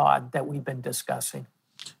 fatally flawed, that we've been discussing.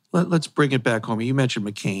 Let's bring it back home. You mentioned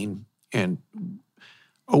McCain, and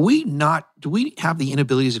do we have the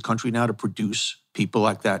inability as a country now to produce people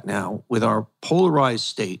like that now with our polarized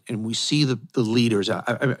state? And we see the leaders.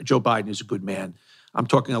 Joe Biden is a good man. I'm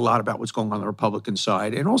talking a lot about what's going on the Republican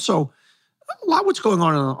side, and also a lot what's going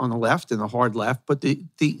on the left and the hard left. But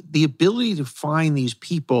the ability to find these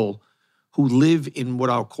people who live in what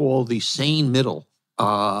I'll call the sane middle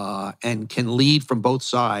and can lead from both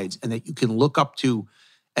sides, and that you can look up to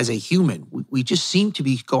as a human, we just seem to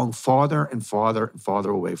be going farther and farther and farther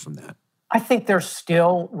away from that. I think there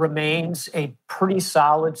still remains a pretty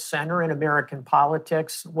solid center in American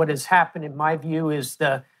politics. What has happened, in my view, is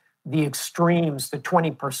the extremes, the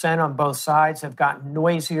 20% on both sides, have gotten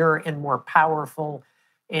noisier and more powerful.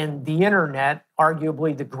 And the internet,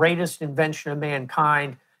 arguably the greatest invention of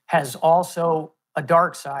mankind, has also a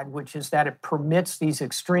dark side, which is that it permits these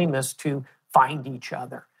extremists to find each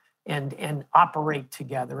other and operate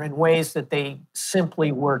together in ways that they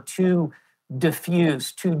simply were too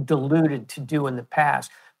diffuse, too diluted to do in the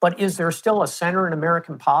past. But is there still a center in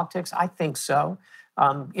American politics? I think so.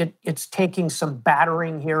 It's taking some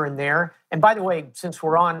battering here and there. And by the way, since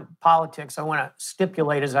we're on politics, I want to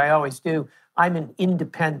stipulate, as I always do, I'm an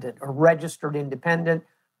independent, a registered independent,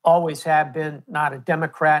 always have been, not a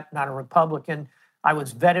Democrat, not a Republican. I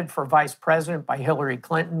was vetted for vice president by Hillary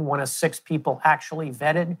Clinton, one of 6 people actually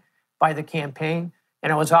vetted by the campaign,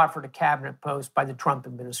 and I was offered a cabinet post by the Trump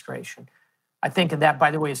administration. I think of that, by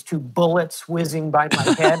the way, as 2 bullets whizzing by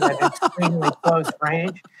my head at extremely close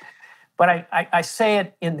range. But I say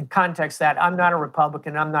it in the context that I'm not a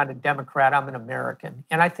Republican, I'm not a Democrat, I'm an American.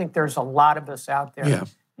 And I think there's a lot of us out there.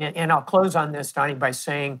 Yeah. And I'll close on this, Donnie, by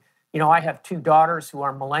saying, I have 2 daughters who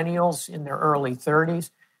are millennials in their early 30s.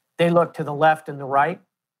 They look to the left and the right.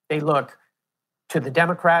 They look to the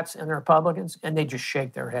Democrats and the Republicans, and they just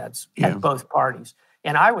shake their heads at both parties.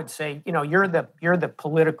 And I would say, you're the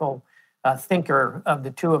political thinker of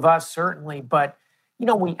the 2 of us, certainly. But,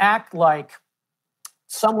 we act like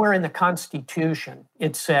somewhere in the Constitution,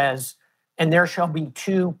 it says, and there shall be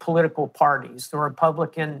 2 political parties, the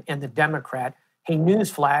Republican and the Democrat. Hey,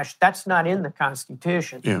 newsflash, that's not in the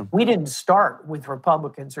Constitution. Yeah. We didn't start with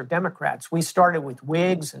Republicans or Democrats. We started with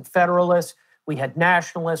Whigs and Federalists. We had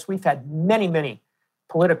nationalists. We've had many, many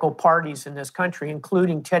political parties in this country,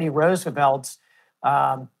 including Teddy Roosevelt's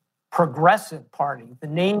Progressive Party. The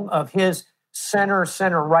name of his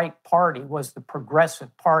center-right party was the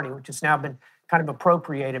Progressive Party, which has now been kind of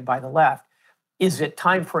appropriated by the left. Is it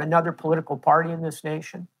time for another political party in this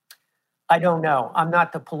nation? I don't know. I'm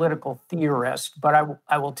not the political theorist, but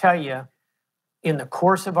I will tell you, in the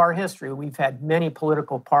course of our history, we've had many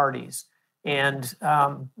political parties, and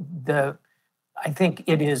I think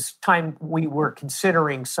it is time we were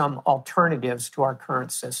considering some alternatives to our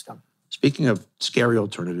current system. Speaking of scary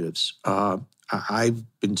alternatives,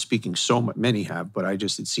 I've been speaking many have, but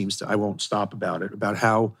I won't stop about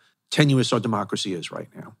how tenuous our democracy is right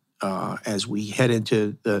now. As we head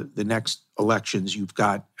into the next elections, you've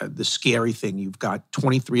got the scary thing. You've got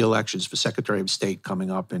 23 elections for Secretary of State coming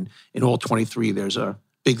up, and in all 23, there's a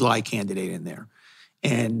big lie candidate in there.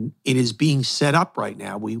 And it is being set up right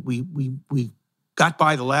now. We got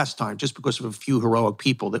by the last time just because of a few heroic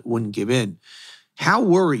people that wouldn't give in. How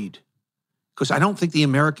worried? Because I don't think the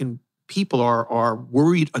American people are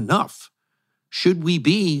worried enough. Should we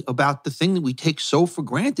be about the thing that we take so for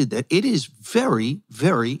granted that it is very,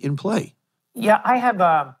 very in play? Yeah, I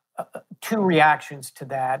have two reactions to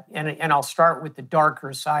that, and I'll start with the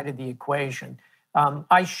darker side of the equation.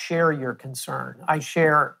 I share your concern. I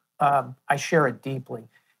share it deeply,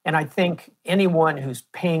 and I think anyone who's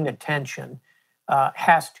paying attention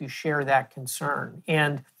has to share that concern.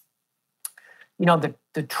 And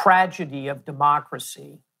the tragedy of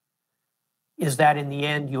democracy is that in the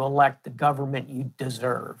end, you elect the government you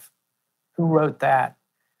deserve. Who wrote that?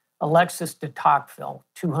 Alexis de Tocqueville,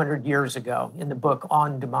 200 years ago, in the book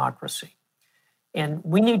On Democracy. And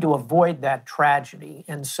we need to avoid that tragedy.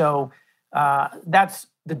 And so that's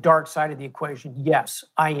the dark side of the equation. Yes,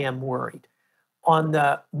 I am worried. On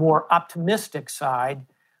the more optimistic side,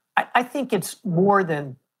 I think it's more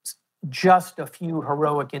than just a few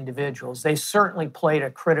heroic individuals. They certainly played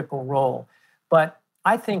a critical role. But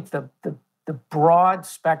I think the broad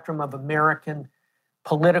spectrum of American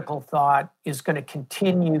political thought is going to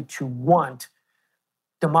continue to want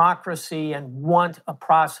democracy and want a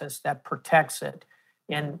process that protects it.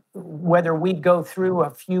 And whether we go through a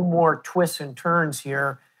few more twists and turns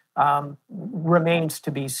here remains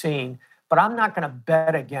to be seen. But I'm not going to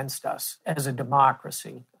bet against us as a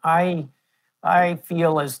democracy. I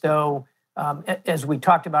feel as though, as we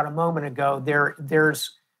talked about a moment ago,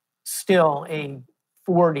 there's still a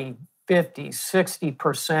 40, 50,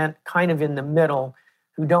 60% kind of in the middle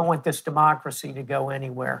who don't want this democracy to go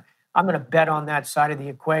anywhere. I'm going to bet on that side of the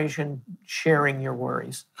equation, sharing your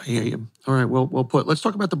worries. I hear you. All right, well put. Let's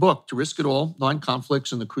talk about the book, To Risk It All, 9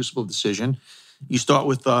 Conflicts in the Crucible of Decision. You start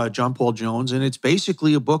with John Paul Jones, and it's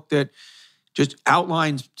basically a book that just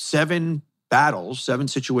outlines 7 battles, 7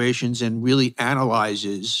 situations, and really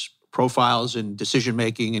analyzes profiles and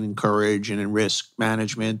decision-making and in courage and in risk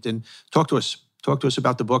management. And talk to us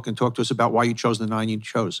about the book and talk to us about why you chose the 9 you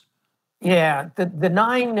chose. Yeah, the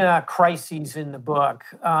 9 crises in the book,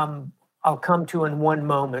 I'll come to in one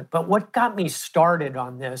moment. But what got me started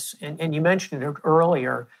on this, and you mentioned it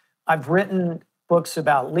earlier, I've written books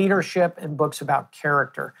about leadership and books about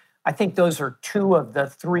character. I think those are 2 of the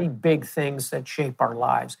 3 big things that shape our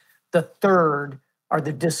lives. The third are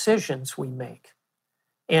the decisions we make.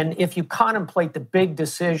 And if you contemplate the big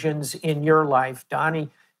decisions in your life,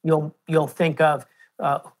 Donnie, you'll think of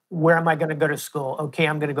where am I going to go to school? Okay,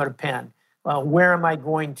 I'm going to go to Penn. Where am I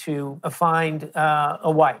going to find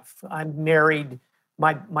a wife? I'm married,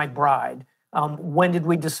 my bride. When did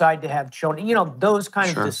we decide to have children? Those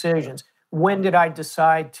kind of decisions. When did I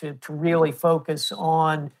decide to really focus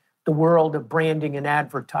on the world of branding and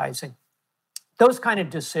advertising? Those kind of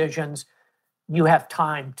decisions you have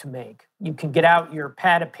time to make. You can get out your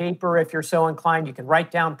pad of paper if you're so inclined. You can write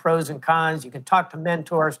down pros and cons. You can talk to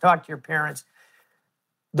mentors, talk to your parents.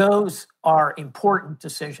 Those are important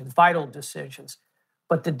decisions, vital decisions.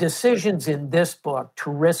 But the decisions in this book, To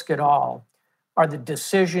Risk It All, are the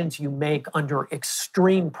decisions you make under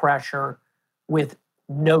extreme pressure with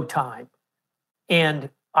no time. And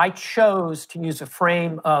I chose to use a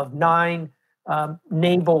frame of 9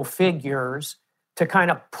 naval figures to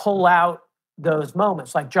kind of pull out those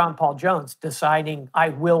moments, like John Paul Jones deciding, I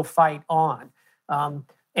will fight on.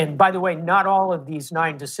 And by the way, not all of these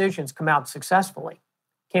 9 decisions come out successfully.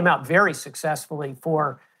 Came out very successfully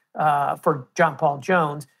for John Paul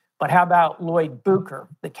Jones. But how about Lloyd Booker,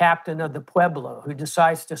 the captain of the Pueblo, who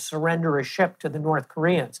decides to surrender a ship to the North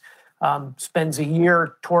Koreans, spends a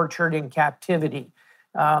year tortured in captivity,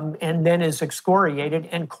 and then is excoriated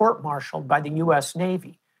and court-martialed by the U.S.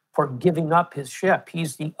 Navy for giving up his ship.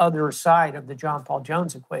 He's the other side of the John Paul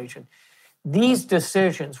Jones equation. These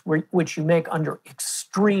decisions, which you make under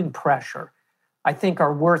extreme pressure, I think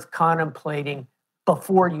are worth contemplating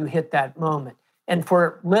before you hit that moment. And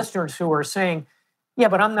for listeners who are saying, yeah,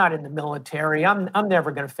 but I'm not in the military, I'm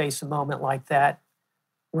never going to face a moment like that.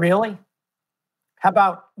 Really? How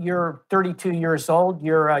about you're 32 years old,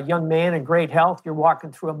 you're a young man in great health, you're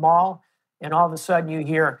walking through a mall, and all of a sudden you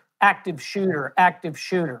hear active shooter, active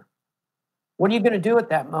shooter. What are you going to do at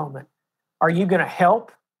that moment? Are you going to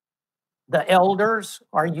help the elders?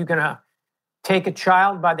 Are you going to take a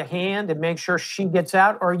child by the hand and make sure she gets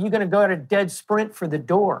out? Or are you going to go at a dead sprint for the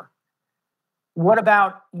door? What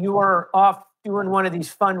about you're off doing one of these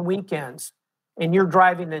fun weekends and you're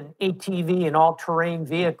driving an ATV, an all-terrain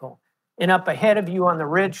vehicle, and up ahead of you on the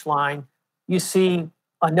ridge line, you see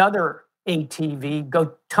another ATV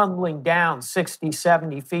go tumbling down 60,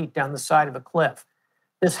 70 feet down the side of a cliff.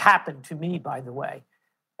 This happened to me, by the way.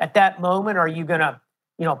 At that moment, are you going to,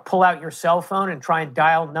 pull out your cell phone and try and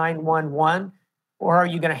dial 911? Or are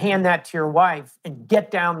you going to hand that to your wife and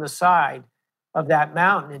get down the side of that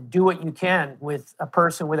mountain and do what you can with a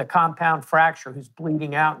person with a compound fracture who's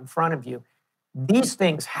bleeding out in front of you? These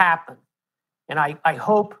things happen. And I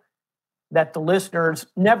hope that the listeners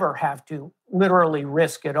never have to literally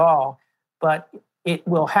risk it all, but it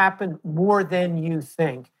will happen more than you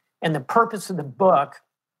think. And the purpose of the book,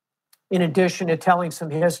 in addition to telling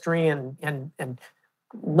some history and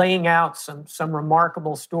laying out some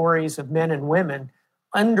remarkable stories of men and women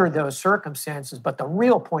under those circumstances, but the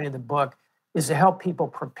real point of the book is to help people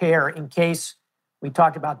prepare in case, we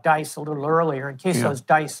talked about dice a little earlier, in case those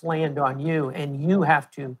dice land on you and you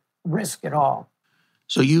have to risk it all.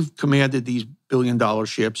 So you've commanded these billion-dollar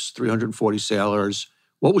ships, 340 sailors.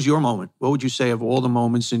 What was your moment? What would you say of all the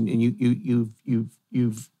moments? And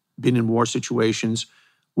you've been in war situations.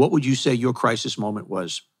 What would you say your crisis moment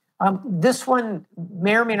was? This one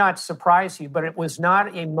may or may not surprise you, but it was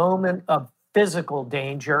not a moment of physical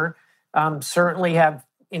danger. Certainly have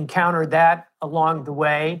encountered that along the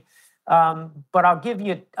way. But I'll give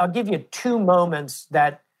you two moments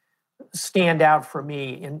that stand out for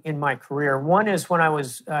me in my career. One is when I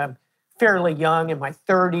was fairly young, in my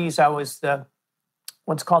 30s. I was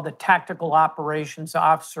what's called the tactical operations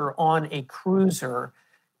officer on a cruiser,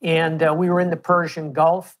 and we were in the Persian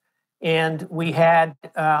Gulf, and we had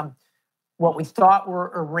what we thought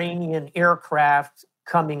were Iranian aircraft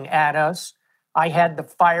coming at us. I had the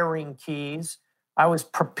firing keys. I was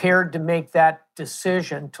prepared to make that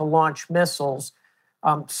decision to launch missiles.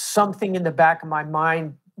 Something in the back of my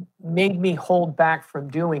mind made me hold back from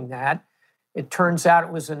doing that. It turns out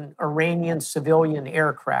it was an Iranian civilian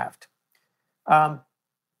aircraft.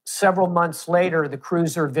 Several months later, the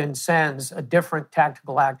cruiser Vincennes, a different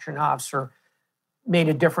tactical action officer, made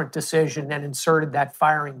a different decision and inserted that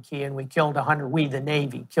firing key, and we, the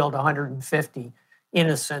Navy, killed 150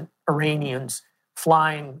 innocent Iranians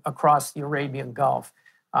flying across the Arabian Gulf.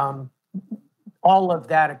 All of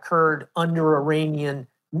that occurred under Iranian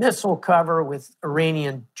missile cover with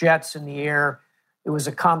Iranian jets in the air. It was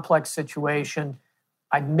a complex situation.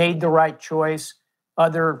 I made the right choice.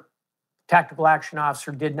 Other tactical action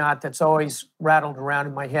officer did not. That's always rattled around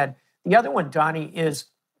in my head. The other one, Donnie, is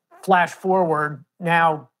flash forward.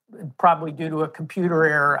 Now, probably due to a computer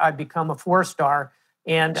error, I've become a 4-star,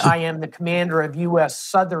 and I am the commander of U.S.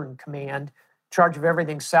 Southern Command, in charge of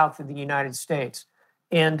everything south of the United States.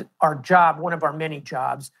 And our job, one of our many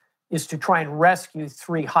jobs, is to try and rescue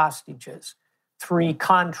 3 hostages, 3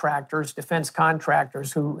 contractors, defense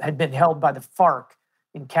contractors, who had been held by the FARC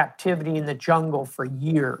in captivity in the jungle for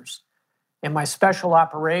years. And my special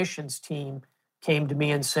operations team came to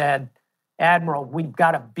me and said, Admiral, we've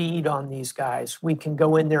got a bead on these guys. We can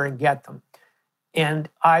go in there and get them. And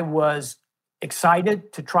I was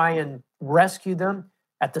excited to try and rescue them.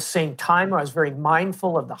 At the same time, I was very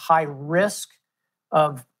mindful of the high risk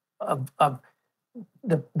of the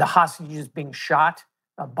hostages being shot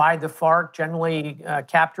by the FARC. Generally,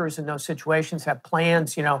 captors in those situations have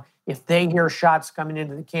plans. If they hear shots coming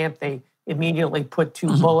into the camp, they immediately put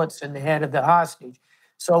 2 bullets in the head of the hostage.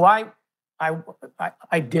 So I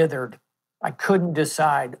dithered. I couldn't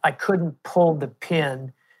decide. I couldn't pull the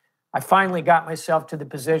pin. I finally got myself to the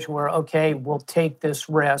position where, okay, we'll take this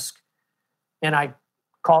risk. And I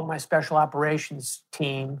called my special operations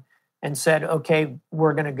team and said, okay,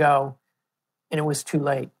 we're going to go. And it was too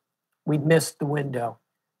late. We'd missed the window.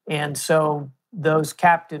 And so those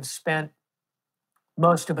captives spent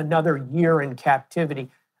most of another year in captivity.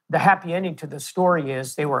 The happy ending to the story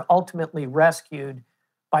is they were ultimately rescued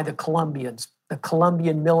by the Colombians. The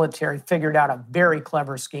Colombian military figured out a very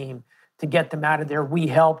clever scheme to get them out of there. We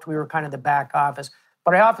helped. We were kind of the back office.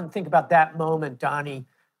 But I often think about that moment, Donnie,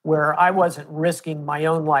 where I wasn't risking my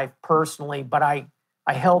own life personally, but I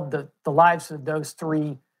held the lives of those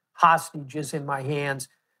 3 hostages in my hands.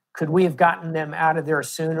 Could we have gotten them out of there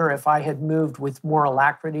sooner if I had moved with more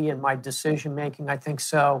alacrity in my decision making? I think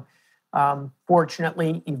so.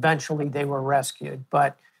 Fortunately, eventually they were rescued.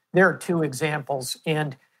 But there are two examples.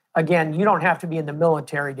 And again, you don't have to be in the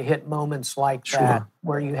military to hit moments like that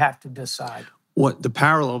where you have to decide. What the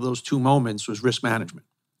parallel of those two moments was risk management.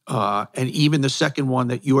 And even the second one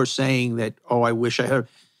that you're saying that, I wish I had,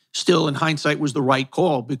 still in hindsight was the right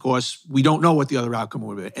call because we don't know what the other outcome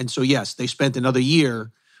would be. And so, yes, they spent another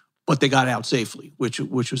year, but they got out safely, which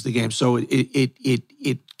was the game. So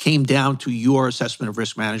it came down to your assessment of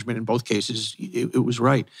risk management. In both cases, it was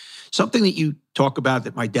right. Something that you talk about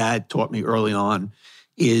that my dad taught me early on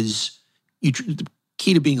is the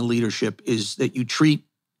key to being a leadership is that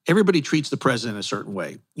everybody treats the president a certain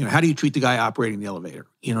way. How do you treat the guy operating the elevator?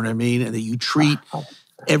 You know what I mean? And that you treat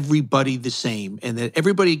everybody the same and that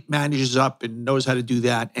everybody manages up and knows how to do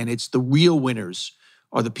that. And it's the real winners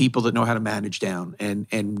are the people that know how to manage down and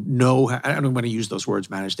know, I don't want to use those words,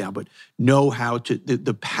 manage down, but know how to,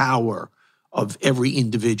 the power of every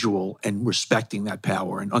individual and respecting that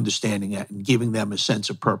power and understanding it and giving them a sense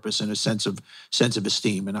of purpose and a sense of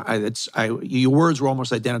esteem. And your words were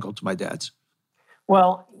almost identical to my dad's.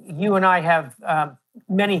 Well, you and I have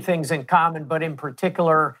many things in common, but in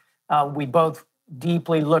particular, we both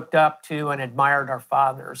deeply looked up to and admired our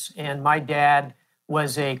fathers. And my dad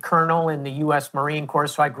was a colonel in the U.S. Marine Corps,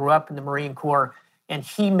 so I grew up in the Marine Corps. And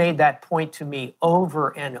he made that point to me over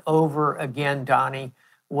and over again, Donnie,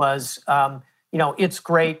 was, it's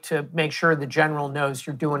great to make sure the general knows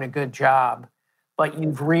you're doing a good job, but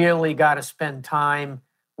you've really got to spend time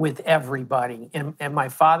with everybody. And my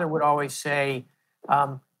father would always say,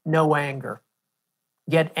 no anger.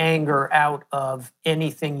 Get anger out of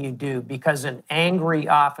anything you do, because an angry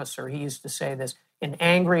officer, he used to say this, an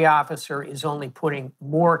angry officer is only putting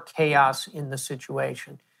more chaos in the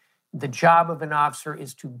situation. The job of an officer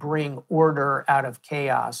is to bring order out of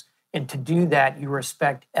chaos. And to do that, you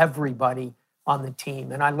respect everybody on the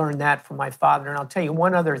team. And I learned that from my father. And I'll tell you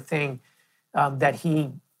one other thing that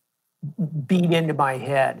he beat into my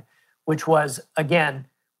head, which was, again,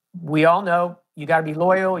 we all know you got to be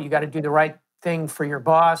loyal. You got to do the right thing for your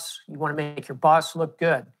boss. You want to make your boss look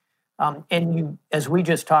good. And you, as we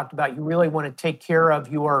just talked about, you really want to take care of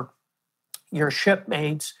your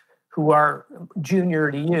shipmates who are junior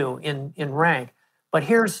to you in rank. But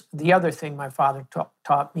here's the other thing my father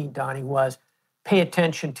taught me, Donnie, was pay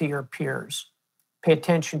attention to your peers. Pay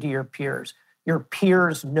attention to your peers. Your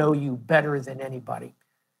peers know you better than anybody.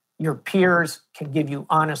 Your peers can give you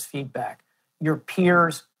honest feedback. Your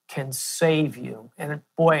peers can save you. And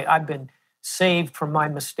boy, I've been saved from my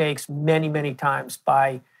mistakes many, many times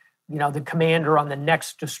by the commander on the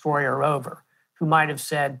next destroyer over, who might have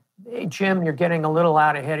said, hey, Jim, you're getting a little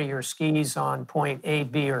out ahead of your skis on point A,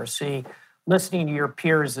 B, or C. Listening to your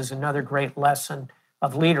peers is another great lesson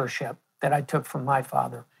of leadership that I took from my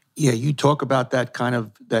father. Yeah, you talk about that kind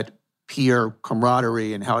of, that peer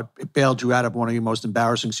camaraderie and how it bailed you out of one of your most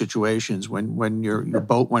embarrassing situations when your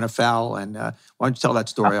boat went afoul. And why don't you tell that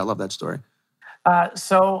story? I love that story.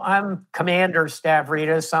 So I'm Commander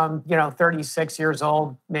Stavridis. I'm, 36 years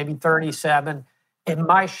old, maybe 37. In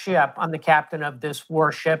my ship, I'm the captain of this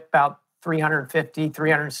warship, about 350,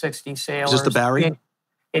 360 sailors. Is this the Barry?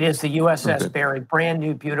 It is the USS Barry, brand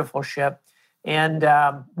new, beautiful ship. And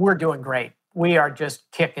we're doing great. We are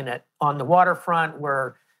just kicking it on the waterfront.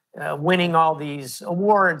 We're winning all these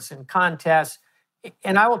awards and contests.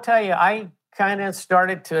 And I will tell you, I kind of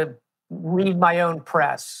started to read my own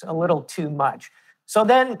press a little too much. So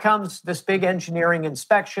then comes this big engineering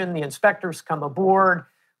inspection. The inspectors come aboard.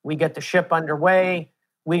 We get the ship underway.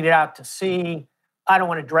 We get out to sea. I don't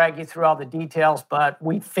want to drag you through all the details, but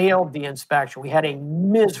we failed the inspection. We had a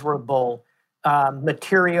miserable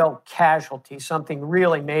material casualty. Something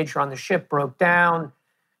really major on the ship broke down.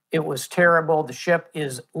 It was terrible. The ship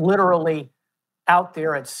is literally out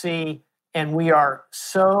there at sea, and we are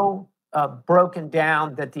so broken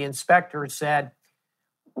down that the inspector said,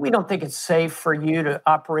 we don't think it's safe for you to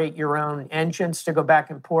operate your own engines to go back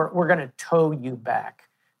in port. We're going to tow you back.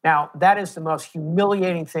 Now, that is the most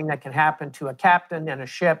humiliating thing that can happen to a captain and a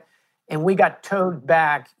ship. And we got towed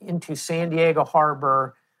back into San Diego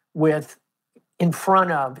Harbor in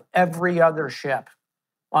front of every other ship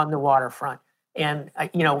on the waterfront. And,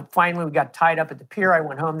 finally we got tied up at the pier. I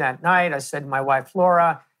went home that night. I said to my wife,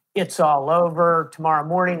 Laura, it's all over. Tomorrow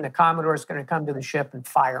morning, the Commodore is going to come to the ship and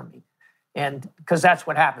fire me. And because that's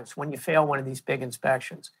what happens when you fail one of these big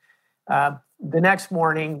inspections. The next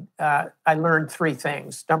morning, I learned three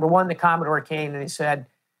things. Number one, the Commodore came and he said,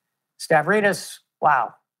 Stavridis,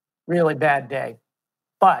 wow, really bad day.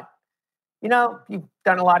 But you've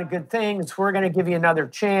done a lot of good things. We're going to give you another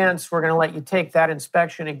chance. We're going to let you take that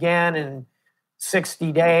inspection again in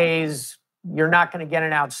 60 days. You're not going to get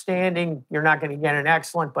an outstanding. You're not going to get an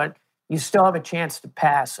excellent, but you still have a chance to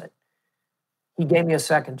pass it. He gave me a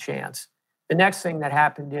second chance. The next thing that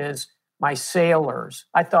happened is my sailors,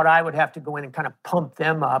 I thought I would have to go in and kind of pump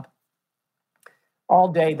them up. All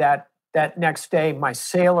day that next day, my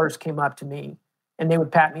sailors came up to me and they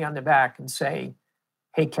would pat me on the back and say,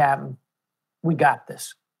 "Hey, Captain, we got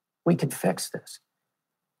this. We can fix this."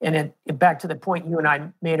 And it back to the point you and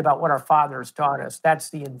I made about what our fathers taught us. That's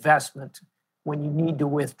the investment when you need to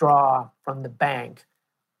withdraw from the bank.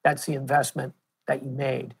 That's the investment that you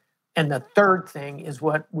made. And the third thing is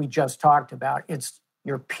what we just talked about. It's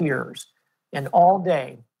your peers. And all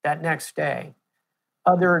day, that next day,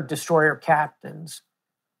 other destroyer captains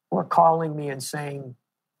were calling me and saying,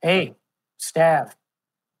 "Hey, Stav,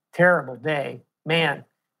 terrible day. Man,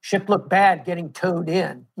 ship looked bad getting towed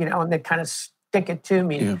in," and they kind of stick it to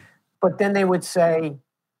me. Yeah. But then they would say,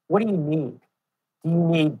 "What do you need? Do you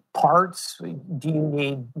need parts? Do you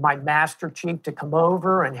need my Master Chief to come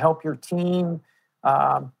over and help your team?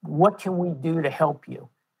 What can we do to help you?"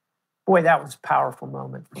 Boy, that was a powerful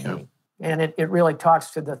moment for me. And it really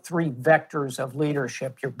talks to the three vectors of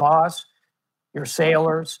leadership: your boss, your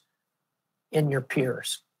sailors, and your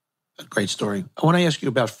peers. Great story. I want to ask you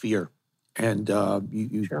about fear. And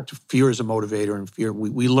Sure. fear is a motivator, and fear,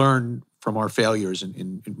 we learn from our failures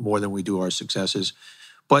in more than we do our successes.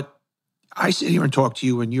 But I sit here and talk to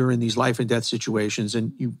you, and you're in these life and death situations,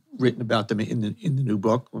 and you've written about them in the new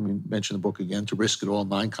book. Let me mention the book again: To Risk It All: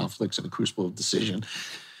 9 Conflicts in a Crucible of Decision.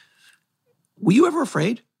 Were you ever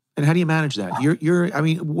afraid? And how do you manage that?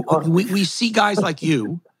 We see guys like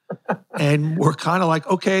you, and we're kind of like,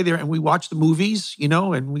 okay, there, and we watch the movies,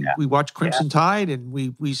 and we watch Crimson Tide, and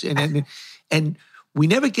we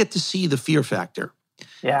never get to see the fear factor,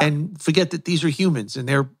 and forget that these are humans and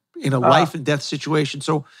they're in a life and death situation.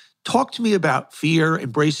 So, talk to me about fear,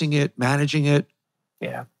 embracing it, managing it.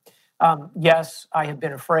 Yeah. Yes, I have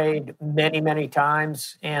been afraid many, many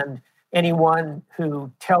times, and anyone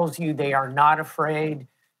who tells you they are not afraid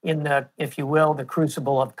in the, if you will, the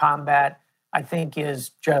crucible of combat, I think is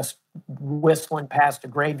just whistling past a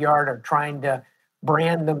graveyard or trying to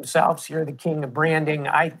brand themselves. You're the king of branding.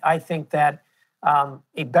 I think that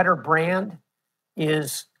a better brand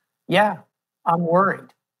is, I'm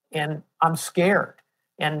worried and I'm scared.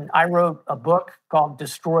 And I wrote a book called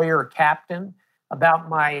Destroyer Captain about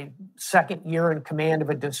my second year in command of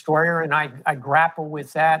a destroyer, and I grapple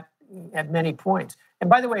with that at many points. And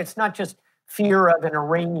by the way, it's not just fear of an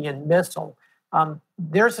Iranian missile.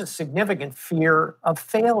 There's a significant fear of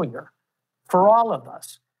failure for all of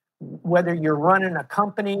us. Whether you're running a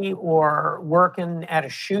company or working at a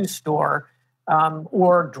shoe store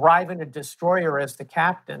or driving a destroyer as the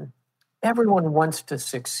captain, everyone wants to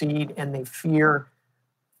succeed and they fear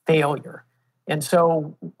failure. And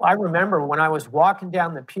so I remember when I was walking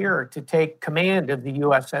down the pier to take command of the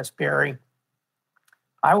USS Barry,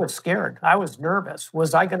 I was scared. I was nervous.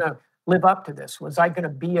 Was I going to live up to this? Was I going to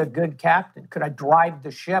be a good captain? Could I drive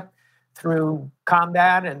the ship through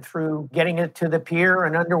combat and through getting it to the pier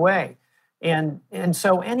and underway? And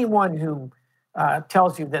so anyone who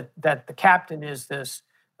tells you that the captain is this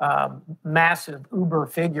massive uber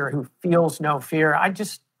figure who feels no fear,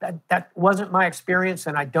 that wasn't my experience,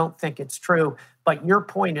 and I don't think it's true. But your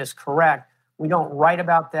point is correct. We don't write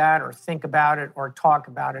about that or think about it or talk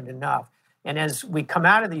about it enough. And as we come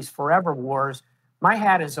out of these forever wars, my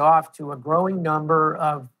hat is off to a growing number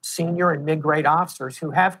of senior and mid-grade officers who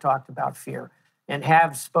have talked about fear and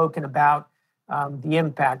have spoken about the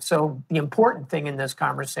impact. So the important thing in this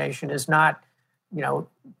conversation is not,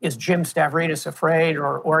 is Jim Stavridis afraid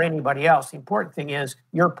or anybody else? The important thing is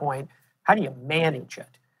your point. How do you manage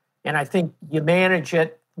it? And I think you manage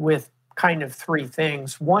it with kind of three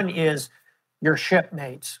things. One is your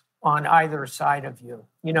shipmates on either side of you.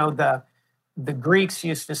 The Greeks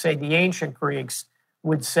used to say, the ancient Greeks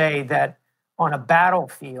would say that on a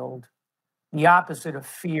battlefield, the opposite of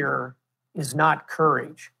fear is not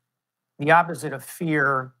courage. The opposite of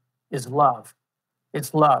fear is love.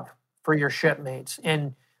 It's love for your shipmates.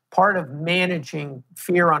 And part of managing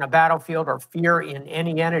fear on a battlefield or fear in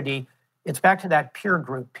any entity, it's back to that peer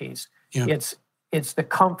group piece. Yeah. It's the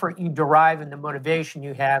comfort you derive and the motivation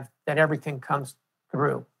you have that everything comes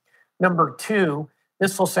through. Number two,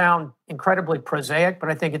 this will sound incredibly prosaic, but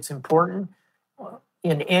I think it's important.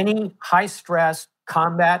 In any high-stress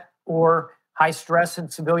combat or high-stress in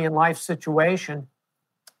civilian life situation,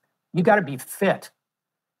 you got to be fit.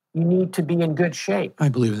 you need to be in good shape. I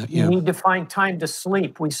believe that, yeah. You need to find time to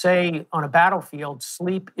sleep. We say on a battlefield,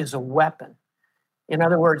 sleep is a weapon. In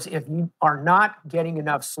other words, if you are not getting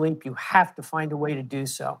enough sleep, you have to find a way to do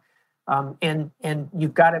so. And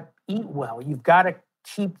you've got to eat well. You've got to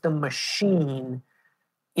keep the machine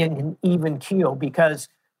in an even keel, because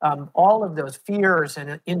all of those fears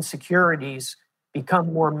and insecurities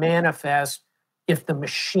become more manifest if the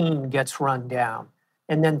machine gets run down.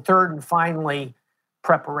 And then third and finally,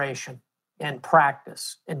 preparation and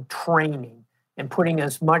practice and training and putting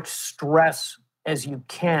as much stress as you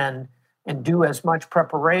can and do as much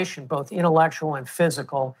preparation, both intellectual and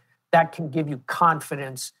physical, that can give you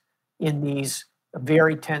confidence in these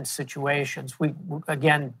very tense situations. We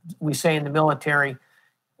say in the military,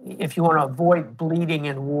 if you want to avoid bleeding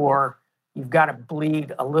in war, you've got to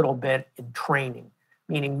bleed a little bit in training,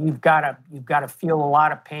 meaning you've got to feel a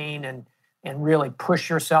lot of pain and really push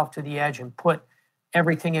yourself to the edge and put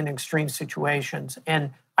everything in extreme situations.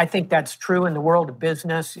 And I think that's true in the world of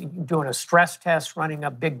business, doing a stress test, running a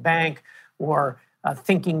big bank, or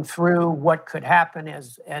thinking through what could happen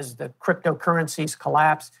as the cryptocurrencies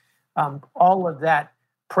collapse. All of that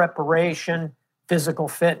preparation, physical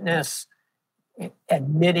fitness,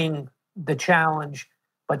 admitting the challenge,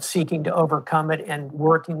 but seeking to overcome it and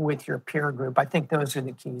working with your peer group. I think those are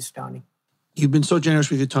the keys, Donnie. You've been so generous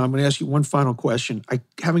with your time. I'm going to ask you one final question.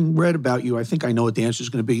 Having read about you, I think I know what the answer is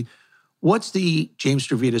going to be. What's the James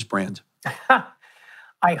Stavridis brand?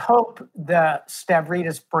 I hope the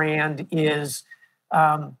Stavridis brand is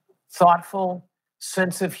thoughtful,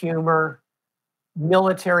 sense of humor,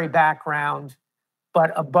 military background,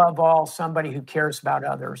 but above all, somebody who cares about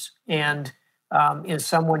others and is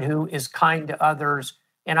someone who is kind to others.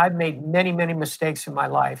 And I've made many, many mistakes in my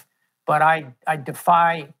life, but I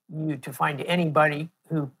defy you to find anybody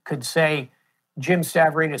who could say, Jim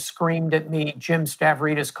Stavridis screamed at me, Jim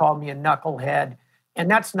Stavridis called me a knucklehead. And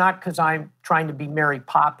that's not because I'm trying to be Mary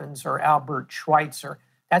Poppins or Albert Schweitzer.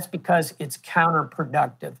 That's because it's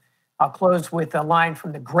counterproductive. I'll close with a line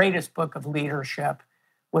from the greatest book of leadership,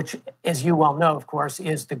 which, as you well know, of course,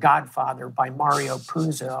 is The Godfather by Mario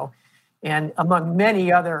Puzo. And among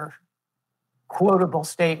many other quotable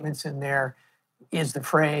statements in there is the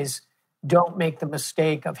phrase, don't make the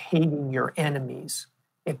mistake of hating your enemies.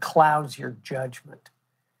 It clouds your judgment.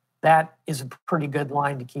 That is a pretty good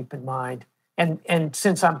line to keep in mind. And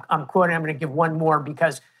since I'm quoting, I'm going to give one more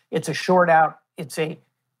because it's a shout out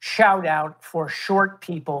for short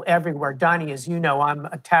people everywhere. Donnie, as you know, I'm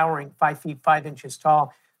a towering 5 feet 5 inches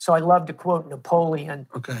tall. So I love to quote Napoleon.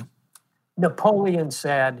 Okay. Napoleon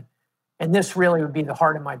said, and this really would be the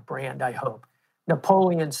heart of my brand, I hope.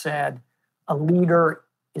 Napoleon said, a leader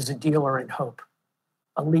is a dealer in hope.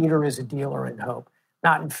 A leader is a dealer in hope.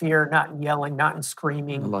 Not in fear, not in yelling, not in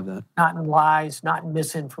screaming. I love that. Not in lies, not in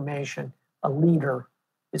misinformation. A leader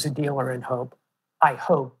is a dealer in hope. I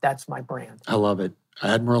hope that's my brand. I love it.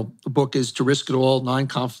 Admiral, the book is To Risk It All, 9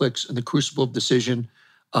 Conflicts in the Crucible of Decision.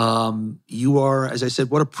 You are, as I said,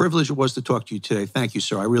 what a privilege it was to talk to you today. Thank you,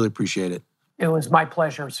 sir. I really appreciate it. It was my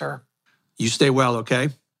pleasure, sir. You stay well, okay?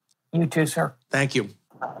 You too, sir. Thank you.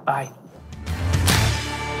 Bye.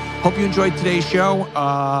 Hope you enjoyed today's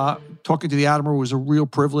show. Talking to the Admiral was a real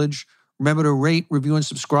privilege. Remember to rate, review, and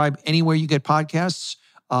subscribe anywhere you get podcasts.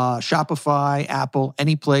 Shopify, Apple,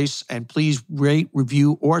 any place. And please rate,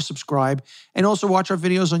 review, or subscribe. And also watch our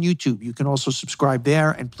videos on YouTube. You can also subscribe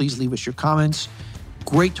there. And please leave us your comments.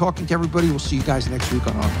 Great talking to everybody. We'll see you guys next week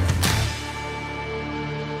on On Brand.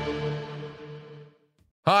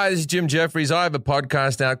 Hi, this is Jim Jeffries. I have a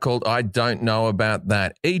podcast out called I Don't Know About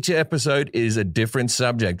That. Each episode is a different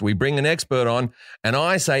subject. We bring an expert on and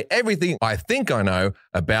I say everything I think I know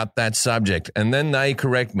about that subject, and then they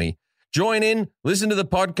correct me. Join in, listen to the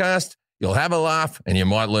podcast, you'll have a laugh, and you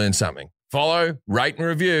might learn something. Follow, rate, and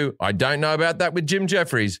review I Don't Know About That with Jim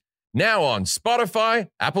Jeffries. Now on Spotify,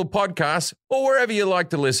 Apple Podcasts, or wherever you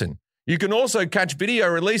like to listen. You can also catch video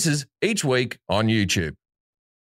releases each week on YouTube.